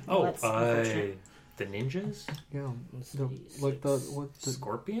 What, Oh, That's unfortunate. the ninjas? yeah, Let's the, see, like the six. what the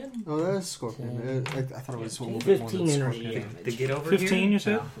Scorpion? oh that is Scorpion. I thought it was a little 15 bit more than energy Scorpion. damage. The get over 15, here? you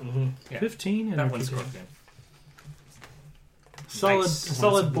said? Mm-hmm. Yeah. 15? That energy one's damage. Scorpion. Solid, Nice.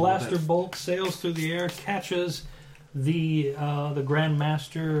 solid Once a blaster little bit. bolt sails through the air, catches the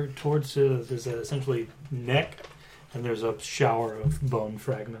Grandmaster towards there's essentially neck, and there's a shower of bone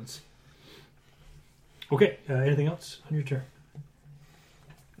fragments. Okay, anything else on your turn?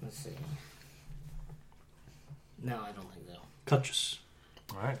 Let's see. No, I don't think so. Kuttjas.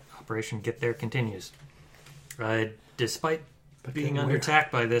 Alright, Operation Get There continues. Despite But being get under aware.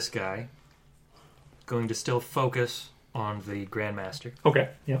 attack by this guy, going to still focus on the Grandmaster. Okay,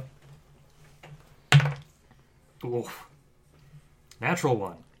 yeah. Oof. Natural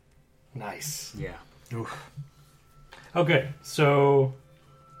one. Nice. Yeah. Okay, so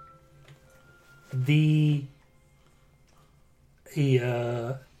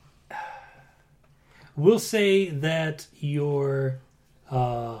we'll say that your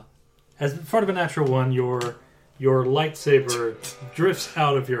as part of a natural one, your lightsaber drifts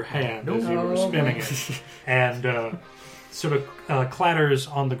out of your hand as you were spinning it, and sort of clatters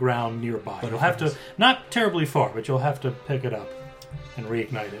on the ground nearby. You'll have to, not terribly far, but you'll have to pick it up and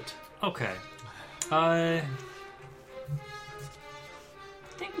reignite it. Okay. I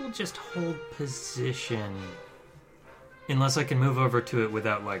think we'll just hold position. Unless I can move over to it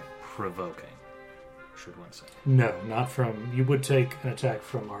without, like, provoking. Should one say. No, not from. You would take an attack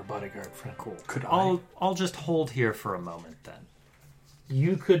from our bodyguard friend. Cool. Could I'll just hold here for a moment then.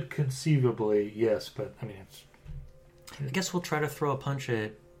 You could conceivably, yes, but I mean, it's. I guess we'll try to throw a punch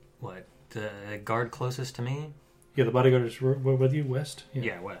at, what, the guard closest to me? Yeah, the bodyguard is with you, West?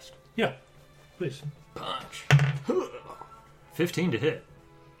 Yeah, west. Yeah, please. Punch. 15 to hit.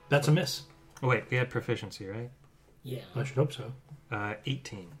 That's a miss. Oh, wait, we had proficiency, right? Yeah. I should hope so.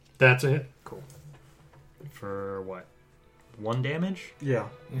 18. That's a hit. Cool. For what? 1 damage? Yeah.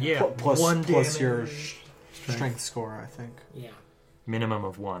 Yeah, Plus 1 plus damage. your strength score, I think. Yeah. Minimum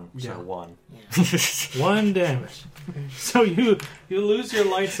of 1, so Yeah. 1. Yeah. 1 damage. So you lose your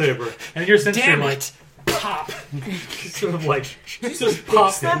lightsaber, and you're essentially Damn like it! pop, sort of like just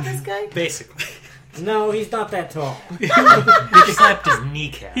pop Slap it. this guy? Basically. No, he's not that tall. He slapped his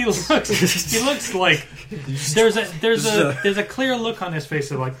kneecap. He looks like there's a clear look on his face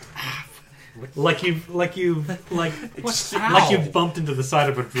of like you've bumped into the side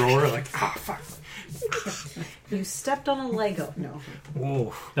of a drawer fuck. You stepped on a Lego. No.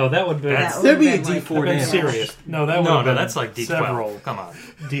 Whoa. No, that would be There'd be a been like- D4 damage. serious. No, that would No, have been that's like D12. several Come on.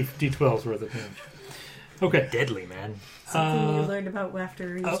 D12s worth of damage. Okay. Deadly, man. Something you learned about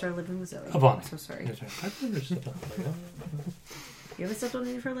after you started living with Zoe. Avani. I'm so sorry. I've never stepped on a Lego. You ever stepped on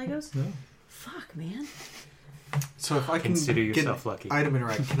any for Legos? No. Fuck, man. So if I can Consider get yourself an lucky. item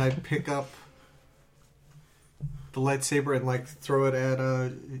interact, can I pick up the lightsaber and throw it at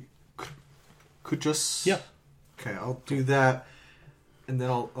Kuttjas? Yep. Okay, I'll do that, and then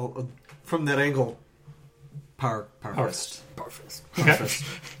I'll from that angle, power fist. Power fist. Okay.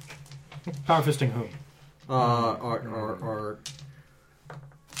 Power fisting whom? Our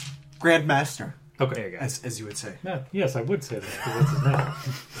Grandmaster, Okay. There you go. as you would say. Yeah, yes, I would say that because that's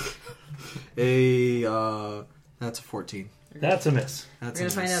his name. That's a 14. That's a miss. We're That's gonna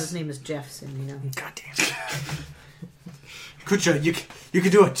a find out miss. his name is Jeff soon, you know. God damn it. Kuttja, you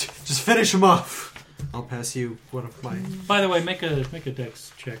can do it. Just finish him off. I'll pass you one of my By the way, make a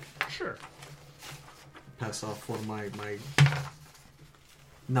dex check. Sure. pass off one of my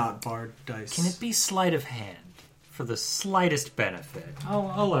not barred dice. Can it be sleight of hand for the slightest benefit?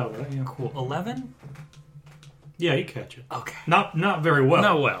 I'll allow that. Yeah. Cool. 11? Yeah, you catch it. Okay. Not very well.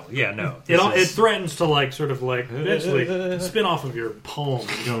 No, well, yeah, no. It threatens to eventually spin off of your palm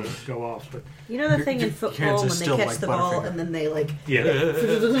and go off. But You know the Your- thing your in hands football are when they still catch like the ball Butterfinger. and then they yeah,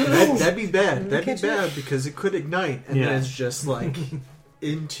 That'd be bad. That'd Catch be it. bad because it could ignite and Yeah. then it's just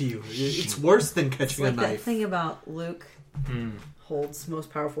into you. It's worse than It's catching like a that knife. thing about Luke holds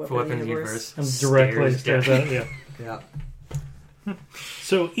most powerful weapon Weapon in in the the universe. universe. and directly Stares stares down. at it. Yeah. Yeah.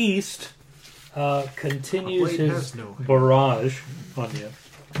 So East continues A blade his has no hand. barrage on you.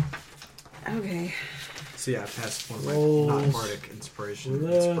 Okay. So yeah, I passed one of my Rolls. not bardic inspiration.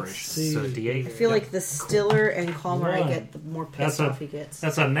 Let's see. So I D8. feel like the stiller and calmer I One. get, the more That's pissed a- off he gets.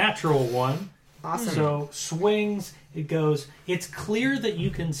 That's a natural one. Awesome. So swings, it goes. It's clear that you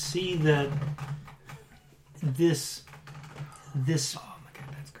can see that this Oh my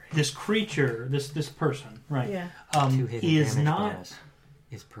god, that's great. this creature, this person, right? Yeah. 2 hit Is damage not bonus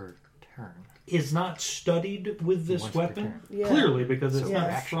is per turn. is not studied with this Once per weapon. turn. Yeah. Clearly, because it's So not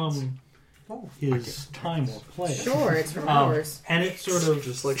actions. from Oh, his time or place. Sure, it's from ours. And it sort of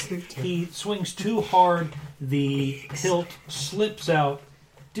just like Sneak Attack. he swings too hard, the hilt slips out,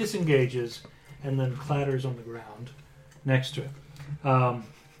 disengages, and then clatters on the ground next to him.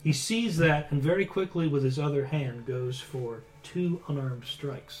 He sees that and very quickly with his other hand goes for 2 unarmed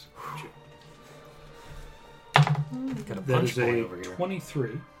strikes. Got a That punch is boy a over here. 23.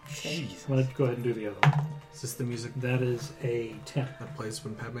 Jeez. I'm going to go ahead and do the other one. Is this the music That is a 10. that plays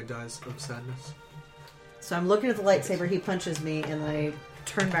when Padme dies of sadness? So I'm looking at the lightsaber, he punches me, and I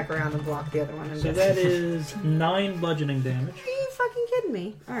turn back around and block the other one. So that is 9 bludgeoning damage. Are you fucking kidding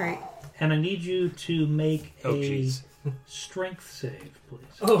me? Alright. And I need you to make Oh, a jeez. strength save, please.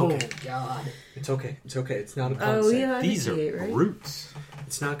 Oh, God. It's okay. It's okay. It's not a con Oh, save. yeah. I These are see it, right? brutes.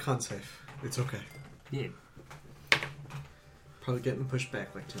 It's not con safe. It's okay. Yeah. Probably getting pushed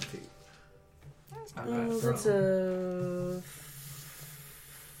back like 10 feet. That's not Oh, bad. that's a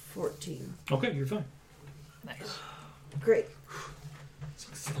 14. Okay, you're fine. Nice. Great.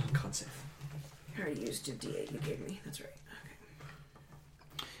 It's not con safe. I already used your D8 you gave me. That's right.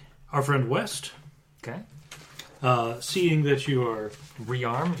 Our friend West, Okay. seeing that you are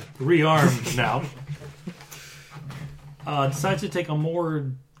Rearmed. rearmed now, decides to take a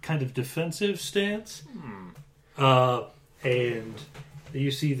more kind of defensive stance. And you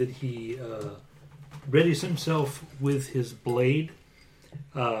see that he readies himself with his blade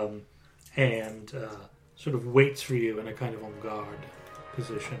and sort of waits for you in a kind of on guard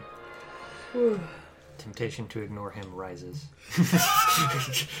position. Temptation to ignore him rises.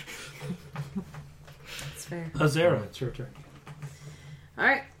 That's fair. Azera, it's your turn.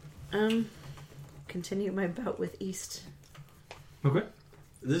 Alright. Continue my bout with East. Okay.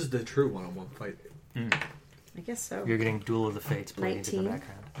 This is the true one-on-one fight. I guess so. You're getting Duel of the Fates played into the 19.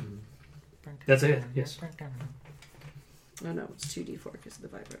 background. That's it, yes. Oh no, it's 2d4 because of the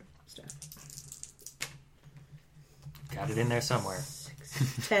vibro stuff. Got it in there somewhere.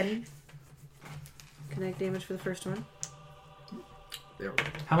 10. Kinetic damage for the first one. There we go.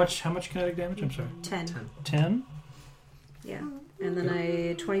 How much kinetic damage? I'm sorry. 10. 10? Yeah. And then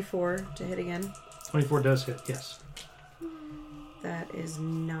I 24 to hit again. 24 does hit, yes. That is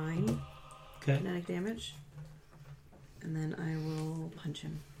 9 Okay. kinetic damage. And then I will punch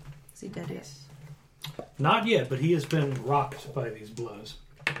him. Is he dead yet? Not yet, but he has been rocked by these blows.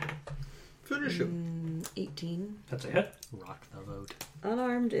 Finish him. 18. That's a hit. Rock the vote.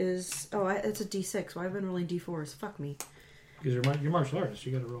 Unarmed is... Oh, it's a D6. Why have I been rolling D4s? Fuck me. Because you're martial artist,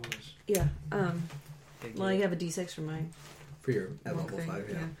 you got to roll this. Yeah. Well, you have a D6 for my For your at one level thing. 5,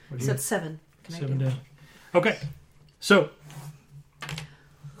 yeah. What do So you- that's 7. Can 7 I do? down. Okay. So,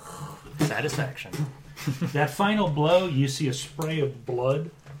 Satisfaction. that final blow, you see a spray of blood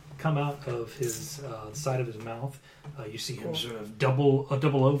come out of his side of his mouth. You see him Cool. sort of double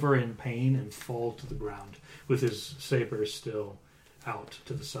over in pain and fall to the ground with his saber still out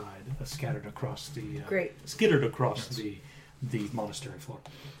to the side, scattered across the Great. skittered across the monastery floor.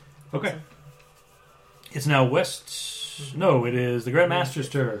 Okay. It's now west. No, it is the Grandmaster's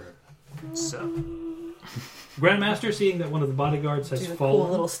turn. So, Grandmaster, seeing that one of the bodyguards has Do a fallen, cool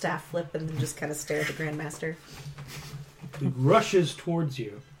little staff flip and then just kind of stare at the Grandmaster. he rushes towards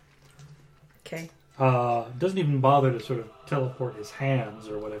you. Okay. Doesn't even bother to sort of teleport his hands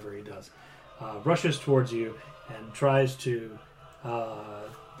or whatever he does. Rushes towards you and tries to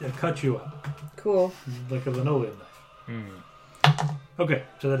cut you up Cool. like a linoleum knife. Okay,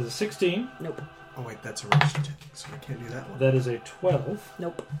 so that is a 16. Nope. Oh, wait, that's a rush check, so I can't do that one. That is a 12.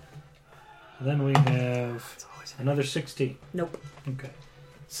 Nope. And then we have another 16. Nope. Okay.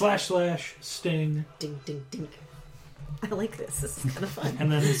 Slash, sting, Ding, ding, ding. I like this. This is kind of fun.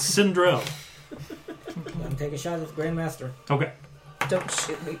 and then Sydrell. Let him take a shot at the Grandmaster. Okay. Don't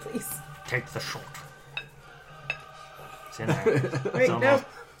shoot me, please. take the shot. It's in there. Wait, almost- no.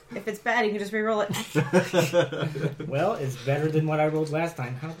 If it's bad, you can just re-roll it. Well, it's better than what I rolled last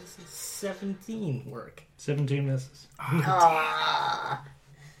time. How does a 17 work? 17 misses.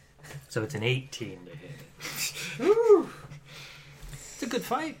 So it's an 18 to hit. It's a good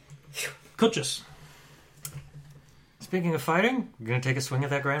fight. Kuttjas. Speaking of fighting, we're going to take a swing at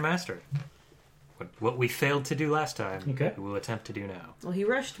that Grandmaster. What we failed to do last time, Okay. we will attempt to do now. Well, he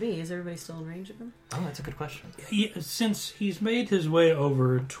rushed me. Is everybody still in range of him? Oh, that's a good question. Since he's made his way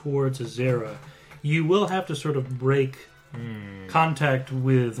over towards Azera, you will have to sort of break contact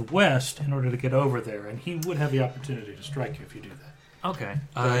with West in order to get over there, and he would have the opportunity to strike you if you do that. Okay.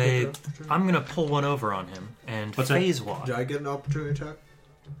 I get an I'm going to pull one over on him and What's that? phase walk. Did I get an opportunity attack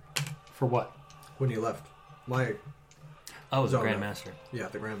For what? when you left? My Oh, the Zone. Grandmaster. yeah,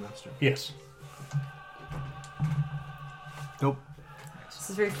 the Grandmaster. Yes. Nope.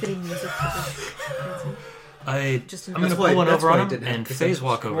 This is very fitting music. For Just in I'm going to That's why- pull one that's over why I on him didn't have and to phase say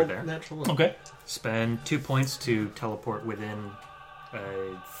walk over roll there. Natural one. Okay. Spend 2 points to teleport within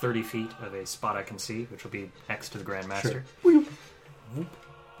 30 feet of a spot I can see, which will be next to the Grandmaster.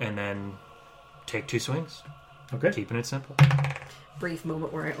 And then take 2 swings. Okay. Keeping it simple. brief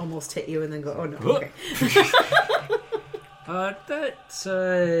moment where I almost hit you and then go, oh no, Whoop. okay. That's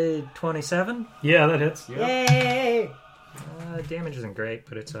 27. Yeah, that hits. Yay! Damage isn't great,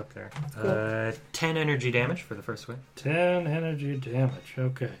 but it's up there. Cool. 10 energy damage for the first swing. 10 energy damage.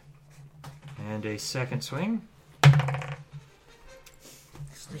 Okay. And a second swing.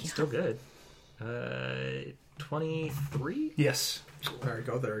 Still good. 23 Yes. There we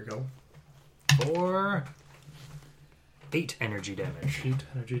go. There we go. for 8 energy damage. 8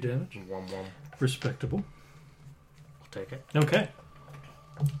 energy damage. Wom wom. Respectable. I'll take it. Okay.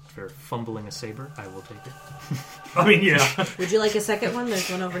 For fumbling a saber, I will take it. I mean, yeah. Would you like a second one? There's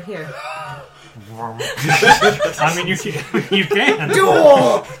one over here. I mean, you can. You can.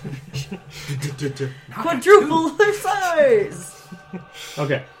 Duel! Quadruple their size!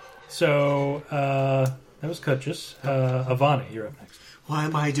 Okay. So, that was Kuttjas. Avani, you're up next. Why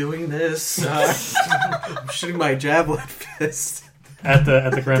am I doing this? I'm shooting my javelin fist At the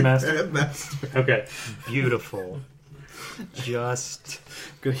Grandmaster? at Master. Okay. Beautiful. Just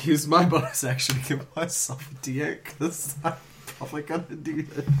Gonna use my bonus action to give myself a D8 because I'm probably gonna do it.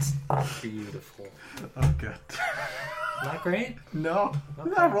 beautiful. Oh, good. Not great? No,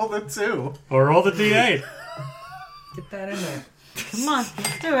 I rolled a 2. Or roll the D8. Get that in there. Come on,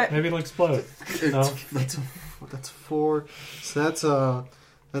 let's do it. Maybe it'll explode. No. That's 4. So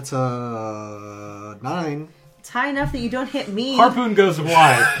that's a 9. It's high enough that you don't hit me Harpoon goes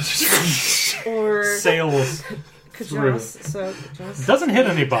wide. or Sails. Kuttjas. So Kuttjas. Doesn't hit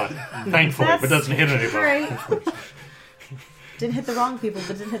anybody. Thankfully, but That's doesn't hit anybody. Right. Didn't hit the wrong people,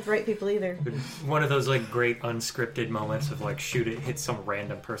 but didn't hit the right people either. One of those like great unscripted moments of like shoot it, hit some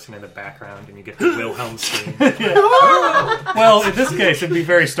random person in the background, and you get the Wilhelm scream. Well, in this case, it'd be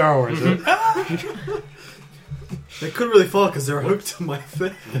very Star Wars. They couldn't really fall because they're hooked to my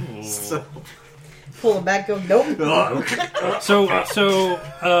thing. So. Pull them back, go, nope. So,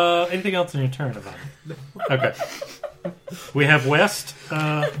 anything else in your turn, Avani? Okay. We have West.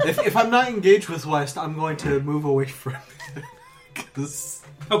 If I'm not engaged with West, I'm going to move away from it. 'Cause-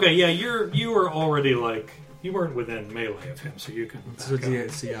 Okay, yeah, you were already like you weren't within melee of him, so you can.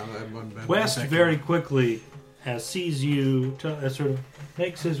 Back so, up. I'm West back very up. quickly sees you, sort of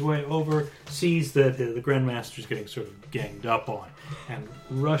makes his way over, sees that the Grandmaster's getting sort of ganged up on, and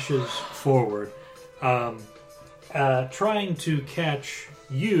rushes forward, trying to catch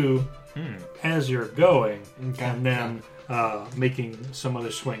you as you're going, Okay. and then making some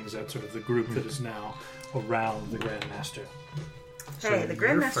other swings at sort of the group that is now around the Grandmaster. Hey, the you're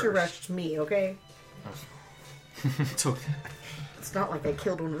Grandmaster first. rushed me, okay? It's okay. It's not like I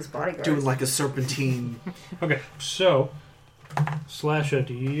killed one of his bodyguards. Doing like a serpentine. Okay, so slash at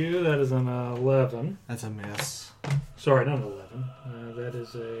you. That is an 11. That's a miss. Sorry, not an 11. That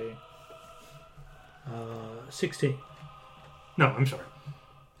is a 16. No, I'm sorry.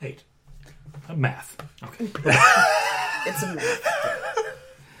 8. Math. Okay. It's a mess.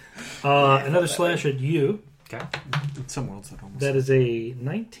 Another slash at you. Okay. In some worlds, that almost. That is a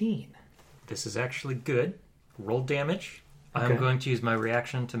 19. This is actually good. Roll damage. I'm Okay. going to use my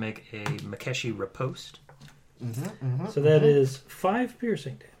reaction to make a Makeshi riposte. So that is 5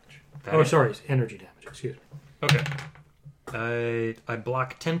 piercing damage. That Oh, is- sorry, it's energy damage. Excuse me. Okay. I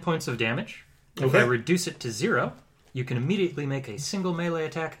block 10 points of damage. If Okay. I reduce it to 0, you can immediately make a single melee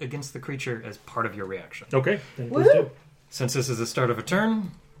attack against the creature as part of your reaction. Okay, then please Woo! do. Since this is the start of a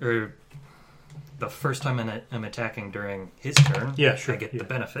turn, or the first time I'm attacking during his turn, Yeah, sure, I get yeah. the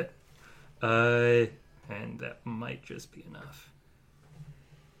benefit. And that might just be enough.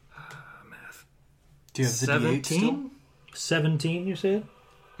 Math. Do you have the D8 still? 17? 17, you said?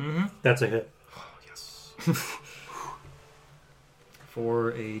 Mm-hmm. That's a hit. Oh, yes.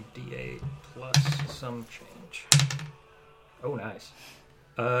 For a D8 plus some change. Oh, nice.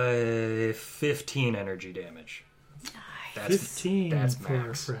 15 energy damage. That's 15 That's for our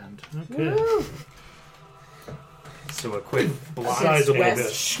max. friend. Okay. Woo! So a quick block. Sizable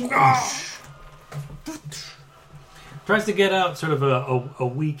West. bit. Tries to get out sort of a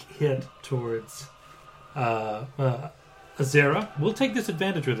weak hit towards Azera. We'll take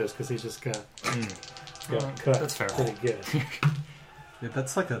disadvantage with this because he's just got cut. That's fair. Pretty good. Yeah,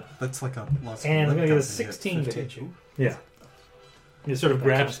 that's like a And I'm going to get a 16 to hit you. Yeah. He sort of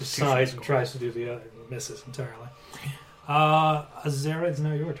grabs the side and tries to do the other. Misses entirely. Azera, it's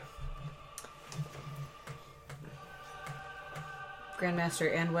now your turn.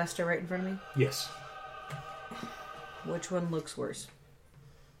 Grandmaster and West are right in front of me. Yes. Which one looks worse?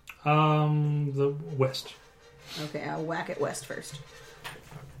 The West. Okay, I'll whack at West first.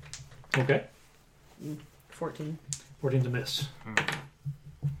 Okay. 14. 14's a miss.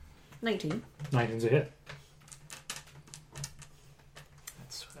 19. 19's a hit.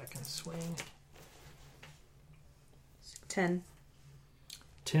 That's what I can swing. 10.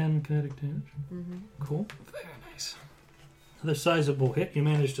 10 kinetic damage. Cool. Very nice. Another sizable hit. You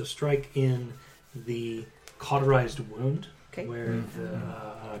managed to strike in the cauterized wound Okay. where the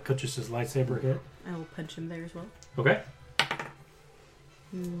Kuttjas' lightsaber hit. I will punch him there as well. Okay.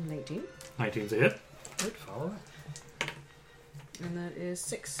 19. 19's a hit. Good follow. And that is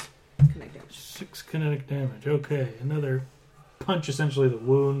 6 kinetic damage. 6 kinetic damage. Okay. Another punch, essentially the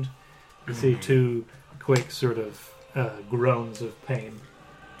wound. You see two quick sort of groans of pain.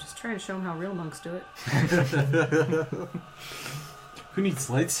 Just trying to show him how real monks do it. Who needs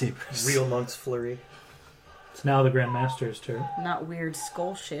lightsabers? Real monk's flurry. It's now the Grandmaster's turn. Not weird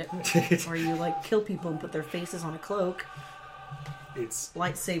skull shit. Where you like kill people and put their faces on a cloak. It's.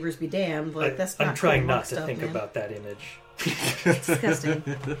 Lightsabers be damned. Like that's not I'm trying cool not monk to stuff, think man. about that image. It's disgusting.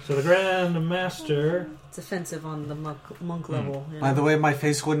 So the Grandmaster It's offensive on the monk level. you know? By the way, my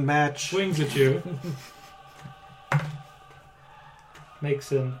face wouldn't match. swings at you.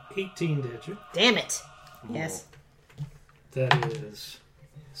 Makes an 18 to hit you. Damn it. Yes. That is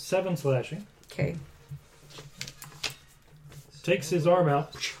 7 slashing. Okay. Takes his arm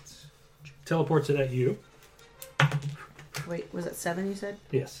out. Teleports it at you. Wait, was it 7 you said?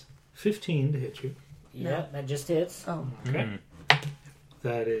 Yes. 15 to hit you. Yeah, that just hits. Oh. Okay.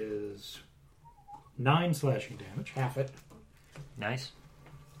 That is 9 slashing damage. Half it. Nice.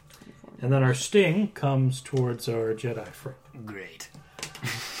 And then our sting comes towards our Jedi friend. Great.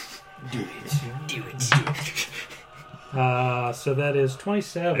 Do it. So that is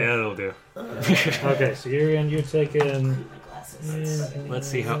 27. Yeah, that'll do. Okay, so you're taking Let's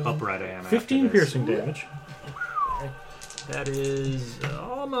see how upright I am. 15 after this. piercing damage. That is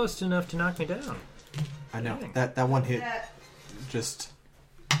almost enough to knock me down. I know. That one hit just...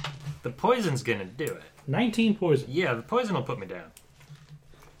 The poison's gonna do it. 19 poison. Yeah, the poison will put me down.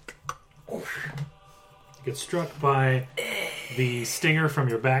 You get struck by the stinger from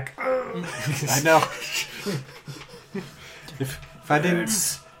your back. I know. If I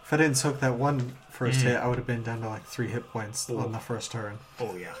didn't soak that one first hit, I would have been down to like 3 hit points on the first turn.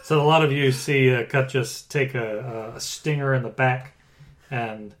 Oh, yeah. So a lot of you see Kuttjas take a stinger in the back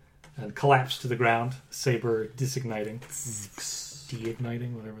and collapse to the ground. Saber disigniting,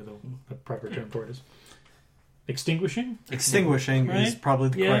 deigniting, whatever the proper term for it is. Extinguishing. Extinguishing is Right? probably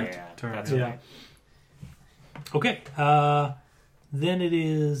the Yeah. correct term. That's Yeah. Okay. Then it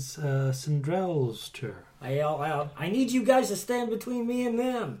is Sydrell's turn. I yell out, I need you guys to stand between me and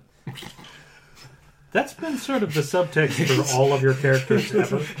them. That's been sort of the subtext for all of your characters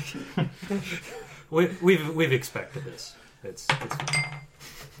ever. We've expected this. It's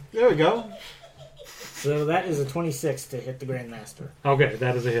There we go. So that is a 26 to hit the Grandmaster. Okay,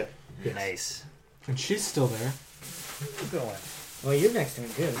 that is a hit. nice. And she's still there. Well, you're next to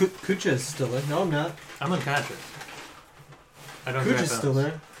him, too. Kuttja's still there. No, I'm not. I'm unconscious. I don't grab Kuttja's still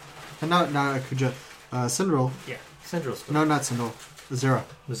those. there. Not Kuttja. Sydrell. Yeah, Central still. No, not Sydrell. Azera.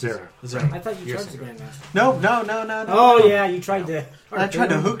 Azera. Azera. I thought you You're charged the secret. Grandmaster. No. Oh, yeah, you tried to... I tried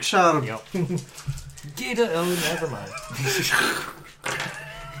to hook shot him. Yep. Oh, never mind.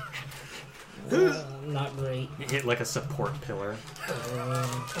 Not great. You hit like a support pillar.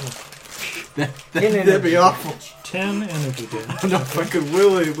 That'd be awful. 10 energy damage. I don't know if I could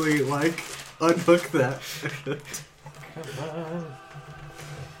willingly, unhook that.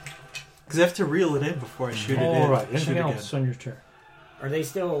 Because I have to reel it in before I shoot it in. All right. Shoot Anything again. else on your turn? Are they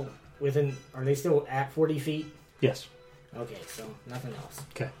still at 40 feet? Yes. Okay, so nothing else.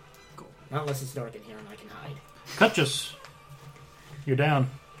 Okay. Not unless it's dark in here and I can hide. Kuttjas, you're down.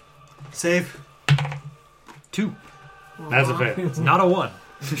 Save. 2. That's a fail. It's not a 1.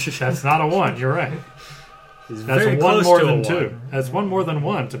 That's not a 1. You're right. It's That's very one close more to than a 2. 1. That's one more than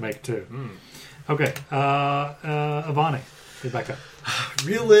 1 to make 2. Okay. Avani, get back up.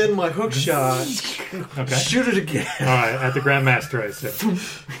 Reel in my hook shot. Okay. Shoot it again. All right. At the Grandmaster, I assume.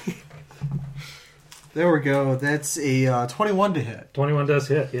 There we go. That's a 21 to hit. 21 does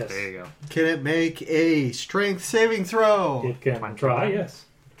hit. Yes. There you go. Can it make a strength saving throw? It can try. Yes.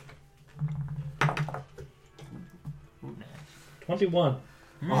 21.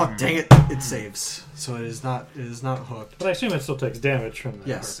 Oh, dang it. It saves. So it is not hooked. But I assume it still takes damage from the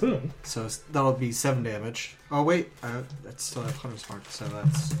Yes. harpoon. So that'll be 7 damage. Oh, wait. That's still at Hunter's Mark. So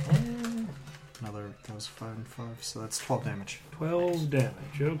that's another. That was 5 and 5. So that's 12 damage. 12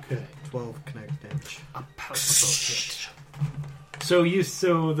 damage. Okay. 12 kinetic damage. A powerful hit. So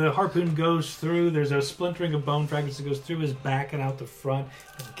the harpoon goes through. There's a splintering of bone fragments that goes through his back and out the front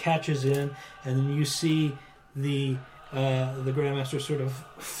and catches in. And then you see the Grandmaster sort of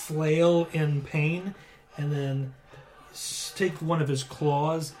flail in pain, and then take one of his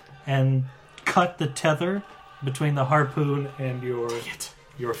claws and cut the tether between the harpoon and your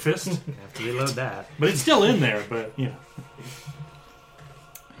fist. You have to reload that. But it's still in there. But you know.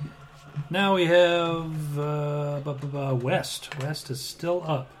 Now we have West. West is still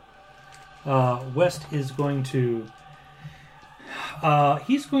up. West is going to.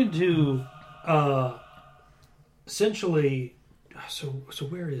 He's going to essentially. So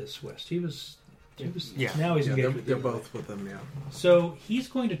where is West? He was. Yeah. Now he's engaged with They're you. both with them, yeah. So he's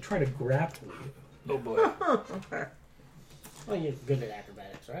going to try to grapple you. Oh boy. Okay. Well, you're good at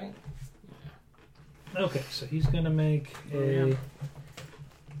acrobatics, right? Okay, so he's going to make a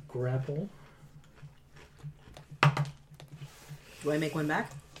grapple. Do I make one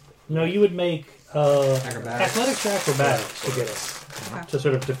back? No, you would make Acrobatics. athletics or acrobatics to get it Okay. to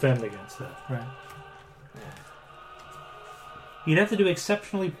sort of defend against that, right? You'd have to do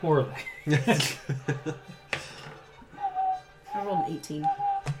exceptionally poorly. I rolled an 18.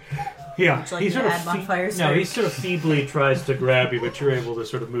 Yeah, Would you like me to add modifiers? no, or- he sort of feebly tries to grab you, but you're able to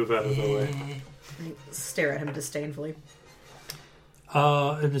sort of move out of the way. I stare at him disdainfully.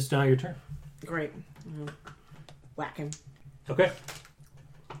 And it's now your turn. Great. Whack him. Okay,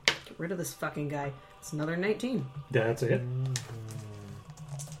 Get rid of this fucking guy. It's another 19. that's a hit.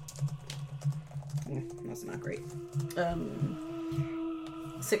 That's not great.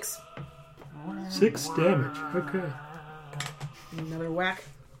 6. 6 damage. Okay. Another whack.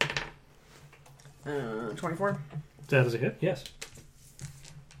 24. That is a hit. Yes.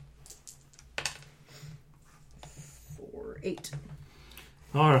 4, 8.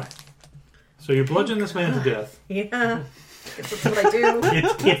 All right. So you bludgeon this man to death. Yeah. That's what I do.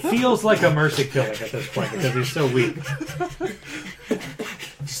 It feels like a mercy killing at this point because he's so weak.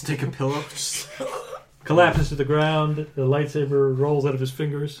 Just take a pillow. Collapses to the ground. The lightsaber rolls out of his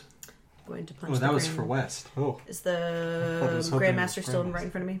fingers. Going to punch Oh, that the was for West. Oh. Is I the was hoping it was Grandmaster still Grandmaster. right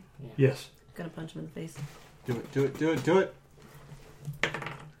in front of me? Yes. Gonna punch him in the face. Do it, do it, do it, do it.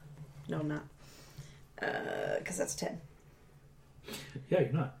 No, I'm not. Because that's 10. Yeah,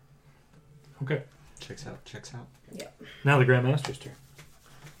 you're not. Okay. Checks out, checks out. Yeah. Now the Grandmaster's turn.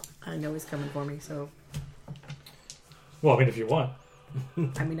 I know he's coming for me, so... Well, I mean, if you want.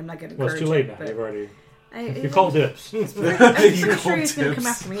 I mean, I'm not going to Well, encourage it's too late it, now. You've already... You I'm called dibs. pretty You sure he's going to called come dibs.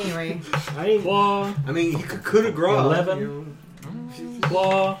 after me anyway. I didn't. Claw. I mean, he could have grown. 11.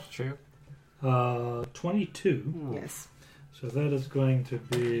 Claw. True. 22. Yes. So that is going to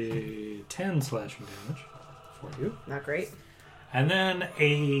be 10 slashing damage for you. Not great. And then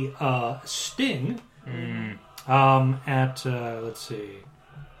a sting at, let's see,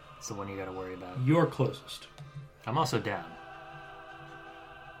 It's the one you got to worry about. your closest. I'm also down.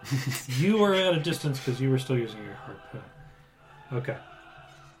 You were at a distance because you were still using your harpoon. Okay.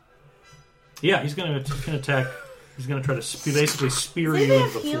 Yeah, he's going to attack. He's going to try to basically spear Does you anybody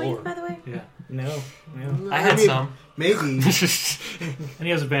into have the healing, floor. by the way? Yeah. No. I had mean- some. Maybe. And he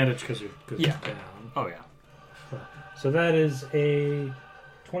has advantage because you're Yeah. down. Oh, yeah. So that is a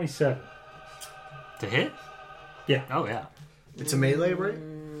 27. To hit? Yeah. Oh, yeah. It's a melee, right?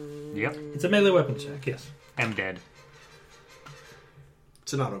 Yep. It's a melee weapon check, yes. I'm dead.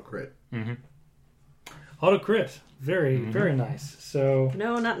 It's an auto crit. Mm-hmm. Auto crit. Very, very nice. So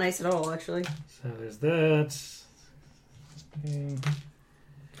No, not nice at all, actually. there's that.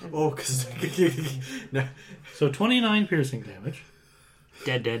 Oh, because... no. So 29 piercing damage.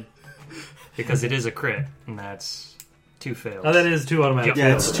 Dead. Because it is a crit, and that's 2 fails. Oh, that is 2 automatic.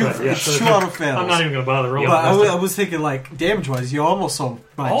 Yeah, it's fails. two, Right, it's so two auto fails. I'm not even going to bother rolling. But this I was thinking, like, damage-wise, you almost saw...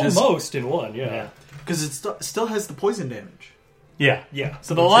 almost in one, yeah. Because it still has the poison damage. Yeah.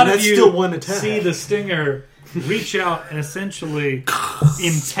 So a lot of that's you still one attack. see the stinger reach out and essentially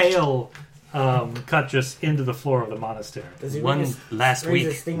impale Kuttjas into the floor of the monastery. Does he One last raise week,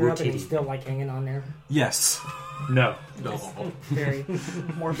 his stinger up and Rutiti. he's still like hanging on there? Yes. No. No. Very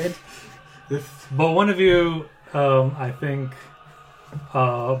morbid. But one of you, I think,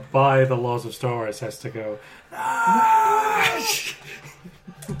 by the laws of Starwars, has to go.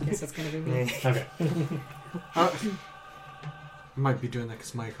 Guess that's going to be me. Okay. Might be doing that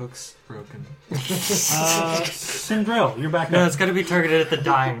because my hook's broken. Sydrell, you're back No, up. it's got to be targeted at the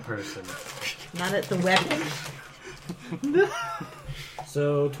dying person. Not at the weapon.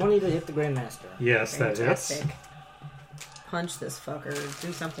 So 20 to hit the Grandmaster. Yes, that hits. Fantastic. Punch this fucker.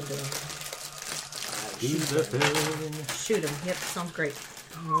 Do something to him. Shoot him. Yep, sounds great.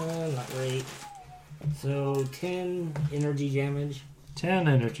 Not great. So 10 energy damage. 10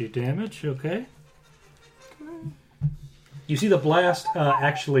 energy damage, okay. You see the blast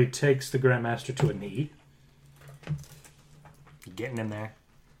actually takes the Grandmaster to a knee. Getting in there.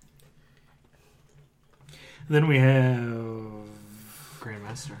 Then we have...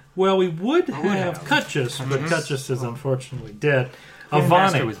 Grandmaster. Well, we would have Kuttjas, but Kuttjas is unfortunately dead.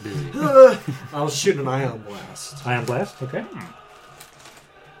 Master Avani. was busy. I'll shoot an ion blast. Ion Blast, okay.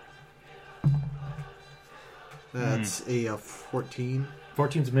 That's a 14.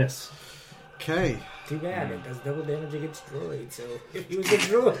 14's miss. Okay. Too bad. It does double damage against droid. So if he was a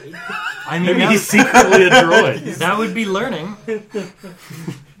droid. I mean, Maybe he's secretly a droid. that would be learning.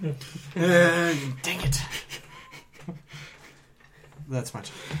 Dang it. That's my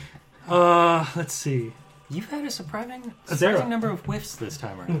turn. Let's see. You've had a surprising Azera. number of whiffs this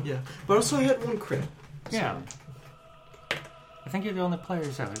time around. Yeah. But also I had one crit. Yeah. I think you're the only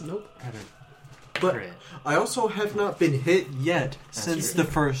players that had a But crit. I also have not been hit yet since the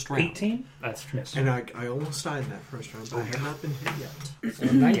first round. 18? That's true. And I almost died in that first round, but I have not been hit yet. So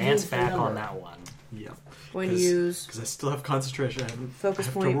 19 Dance is the back number. on that one. Yep. Going to use Because I still have concentration. I haven't focus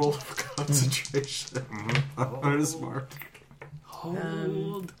have point. to roll for concentration. On his mark.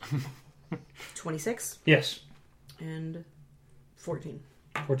 Hold. 26 Yes. and 14.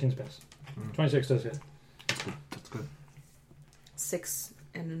 14's miss. 26 does hit. That's good. 6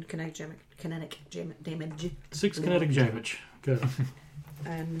 and kinetic damage. 6 kinetic damage. Good.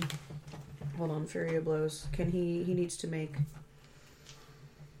 And hold on, Fury of Blows. Can he needs to make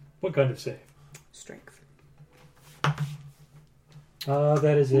What kind of save? strength.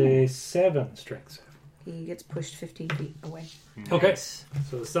 That is a 7 strength save. He gets pushed 15 feet away. Okay. Nice.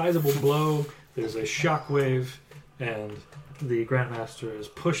 So a sizable blow, there's a shockwave, and the Grandmaster is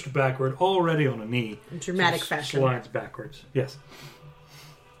pushed backward, already on a knee. In dramatic Just fashion. Slides backwards. Yes.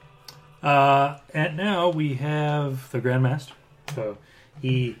 And now we have the Grandmaster. So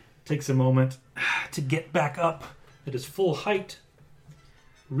he takes a moment to get back up at his full height,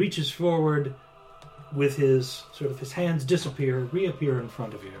 reaches forward with his hands disappear, reappear in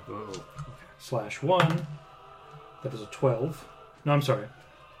front of you. Whoa. /1. That is a 12. No, I'm sorry.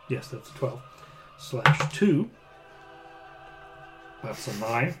 Yes, that's a 12. /2. That's a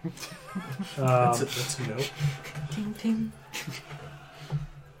 9. That's a nope. Ting, ting.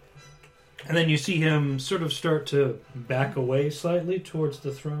 And then you see him sort of start to back away slightly towards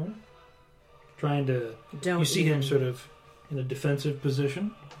the throne. Trying to... You see him sort of in a defensive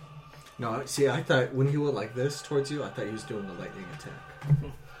position. No, see, I thought when he went like this towards you, I thought he was doing the lightning attack.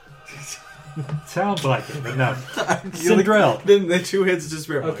 Sounds like it, but no. Sydrell. Then the 2 hits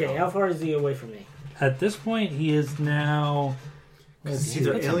disappear. Okay, how far is he away from me? At this point, he is now... These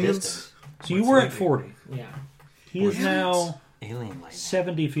are That's a aliens. distance. So you were at 40. Yeah. He is now Alien lightning.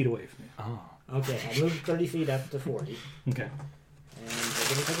 70 feet away from you. Oh. Okay, I moved 30 feet up to 40. Okay. And we're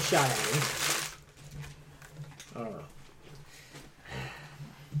going to take a shot at him. Oh.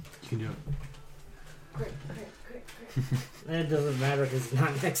 You can do it. Great. That doesn't matter because he's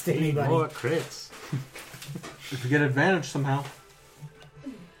not next to anybody. More crits. If you get advantage somehow.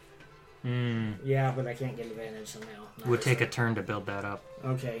 Yeah, but I can't get advantage somehow. We'll take a turn to build that up.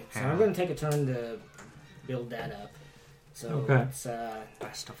 Okay, so Yeah. I'm going to take a turn to build that up. So Okay. it's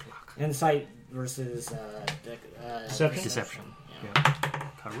Best of luck. insight versus Deception? Deception. Yeah.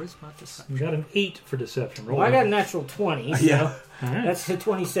 Charisma deception. You got an 8 for deception. Roll Well, I got a it. natural 20. So Yeah. All right. that's a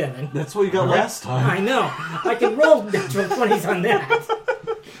 27. That's what you got last time. I know. I can roll natural 20s on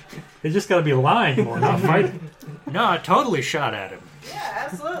that. They just got to be lying more, not fighting. No, I totally shot at him. Yeah,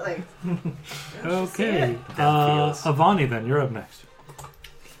 absolutely. Okay. That feels- Avani, then. You're up next.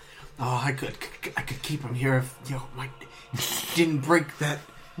 Oh, I could keep him here if my didn't break that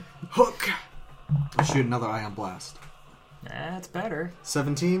hook. I'll shoot another ion blast. That's better.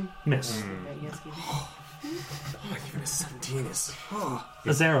 17. Miss. Oh, even a 17 is. Oh.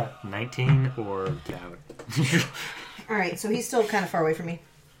 Azera. 19 or get out. Alright, so he's still kind of far away from me.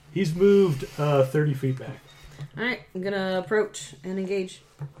 He's moved 30 feet back. Alright, I'm gonna approach and engage.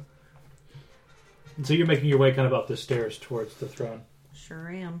 And so you're making your way kind of up the stairs towards the throne. Sure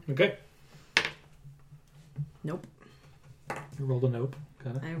am. Okay. Nope. You rolled a nope.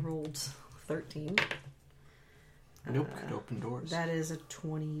 Got it. I rolled 13. Nope, could open doors. That is a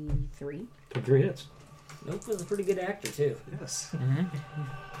 23. 3 hits. Nope was a pretty good actor, too. Yes.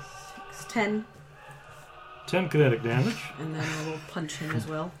 10, 10 kinetic damage. and then I will punch him as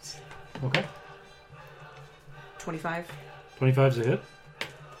well. Okay. 25. 25's a hit.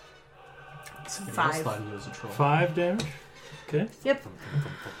 5. 5 damage. Okay. Yep.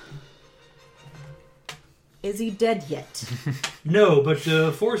 Is he dead yet? No, but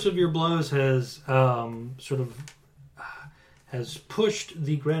the force of your blows has has pushed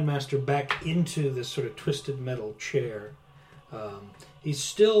the Grandmaster back into this sort of twisted metal chair. He's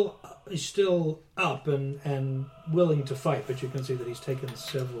still up and willing to fight, but you can see that he's taken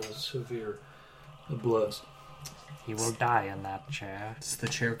several severe blows. He will die in that chair. Does the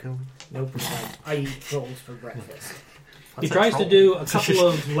chair kill him? Nope, I eat trolls for breakfast. He What's a tries to troll? do a couple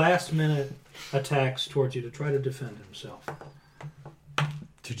of last-minute attacks towards you to try to defend himself.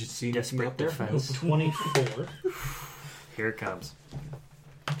 Did you see anything Desperate up there? defense. 24, Here it comes.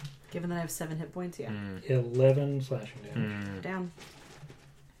 Given that I have 7 hit points, yeah. 11 slashing damage. Down.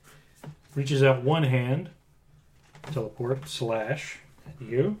 Reaches out one hand, teleport, slash at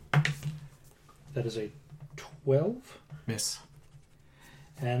you. That is a 12. Miss.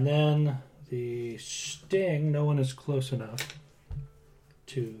 And then the sting, no one is close enough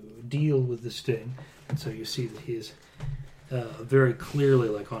to deal with the sting. And so you see that he is very clearly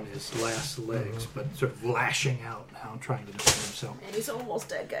like on his last legs, but sort of lashing out now, trying to defend himself. And he's almost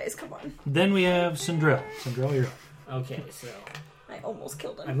dead, guys. Come on. Then we have Sydrell. Sydrell, you're up. Okay, so I almost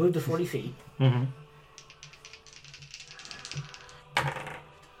killed I him. moved to 40 feet. Mm-hmm.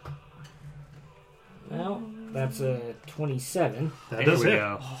 Well, that's a 27. That There does we hit.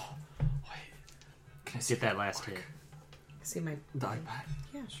 go. Can I see Get that last hit. See my... the iPad?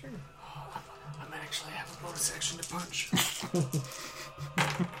 Yeah, sure. I might actually have a bonus action to punch.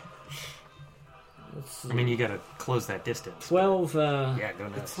 Let's see. I mean, you gotta close that distance. 12 Yeah, go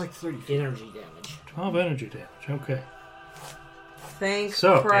nuts. It's like 30 feet. energy damage. 12 energy damage. Okay. Thank So,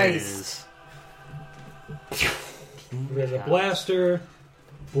 There it Christ. is. There's a blaster,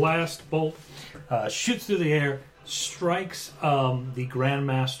 blast bolt, shoots through the air, strikes the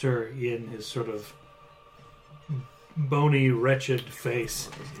Grandmaster in his sort of bony, wretched face,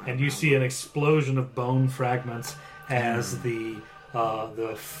 and you see an explosion of bone fragments as the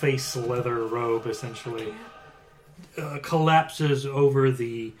face leather robe essentially collapses over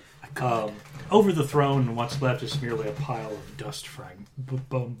the throne, and what's left is merely a pile of dust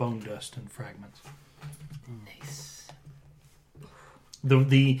bone dust and fragments. Nice.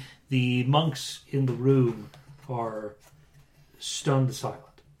 The monks in the room are stunned silent.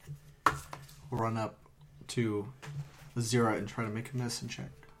 run up to Azera and try to make a medicine check.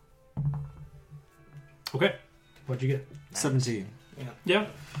 Okay. What'd you get? 17. Yeah.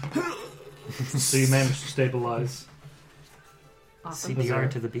 So you managed to stabilize. Awesome. CPR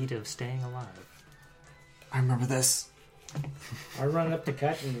to the beat of staying alive. I remember this. I run up to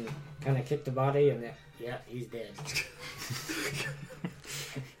Cut and kind of kick the body, and yeah, he's dead.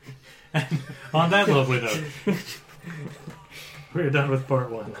 On that lovely note, we're done with part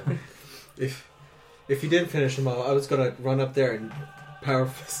 1. If you didn't finish them all, I was going to run up there and power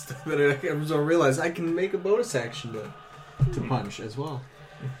fist them, but I was going to realize I can make a bonus action to punch as well.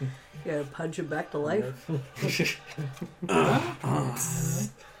 Yeah, punch him back to life.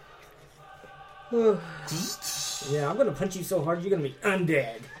 Yeah, I'm gonna punch you so hard you're gonna be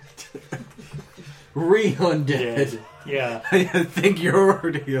undead. Undead. Yeah. I think you're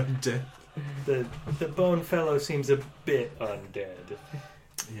already undead. The bone fellow seems a bit undead.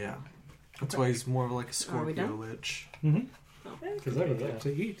 Yeah. That's why he's more of like a Are we Scorpio done? Lich. Mm-hmm. Because I would like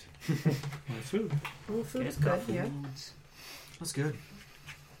to eat my food. Well, food is good, yeah. That's good.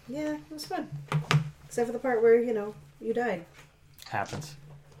 Yeah, it was fun. Except for the part where, you died. Happens.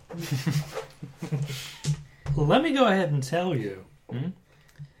 Let me go ahead and tell you.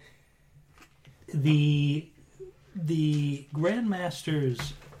 The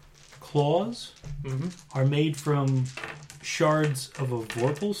Grandmaster's claws are made from shards of a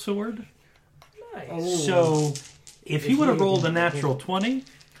Vorpal sword. Nice. So, if he would have rolled a natural 20,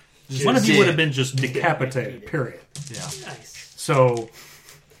 one of you would have been just decapitated, period. Yeah. Nice. So,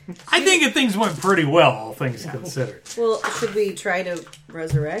 I think that things went pretty well, all things considered. Well, should we try to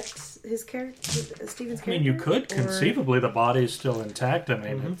resurrect his character, Steven's I character? mean, you could Or- conceivably. The body is still intact. I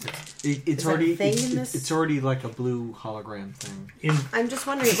mean, It's Is that already a thing in this? it's already like a blue hologram thing. I'm just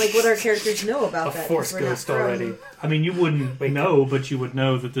wondering, what our characters know about A that. 'cause force we're not ghost from- already. I mean, you wouldn't know, but you would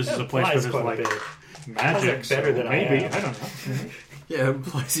know that this is a place where Applies there's quite a like bit. magic. Better so than I maybe. am. I don't know. Yeah, it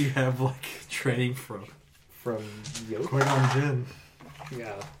implies you have like training from From Yoke. Qui-Gon Jinn.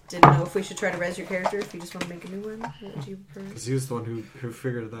 Yeah. Didn't know if we should try to res your character if you just want to make a new one. What would you prefer? Because he was the one who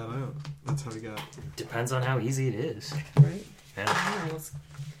figured that out. That's how he got. Depends on how easy it is. Right? Yeah. Alright,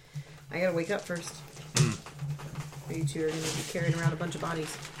 I gotta wake up first. You two are gonna be carrying around a bunch of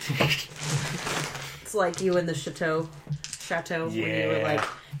bodies. It's like you in the chateau when you were Yeah. like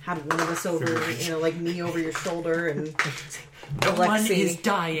had one of us over, like me over your shoulder and No one Alexi. is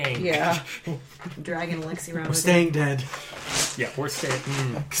dying. Yeah, dragging Alexi around. We're with staying dead. Yeah, we're staying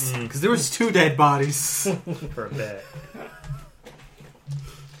Because there was 2 dead bodies. for a bit.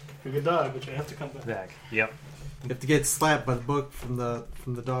 You could die, but you have to come back. Back. Yep. You have to get slapped by the book from the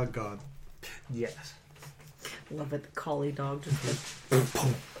dog god. Yes. him. Love it, the collie dog just. You're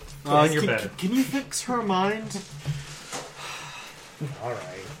can, better. Can you fix her mind? All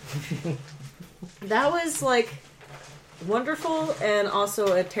right. That was like wonderful and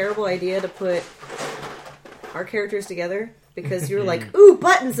also a terrible idea to put our characters together because you were like, ooh,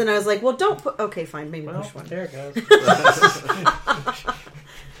 buttons, and I was like, well, don't put. Okay, fine, maybe Well, push one. there it goes.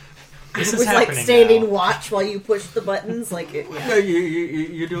 I This was is like happening standing now. watch while you pushed the buttons, like it. No,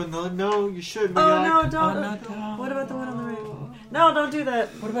 you're doing the no. You should. Oh no, don't! Oh, no, don't. What about the one on the right? No, don't do that.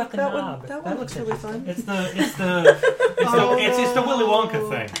 What about the that knob? one? That one looks really fun. It's the it's Oh, the Willy Wonka no.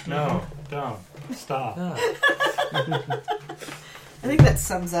 thing. No, don't stop. I think that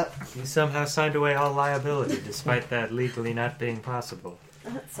sums up. You somehow signed away all liability, despite that legally not being possible.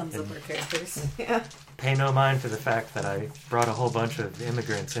 That sums up our characters. Yeah. Pay no mind to the fact that I brought a whole bunch of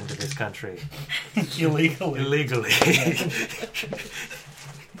immigrants into this country illegally.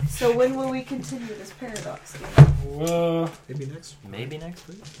 So when will we continue this paradox game? Maybe next. Maybe next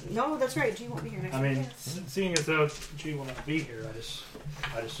week. No, that's right. G won't be here next I week. mean, seeing as though G will not be here,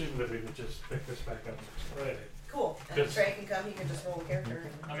 I'd assume that we would just pick this back up next Friday. Cool. And Good. if Trey can come, he can just roll a character.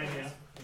 I mean, yeah.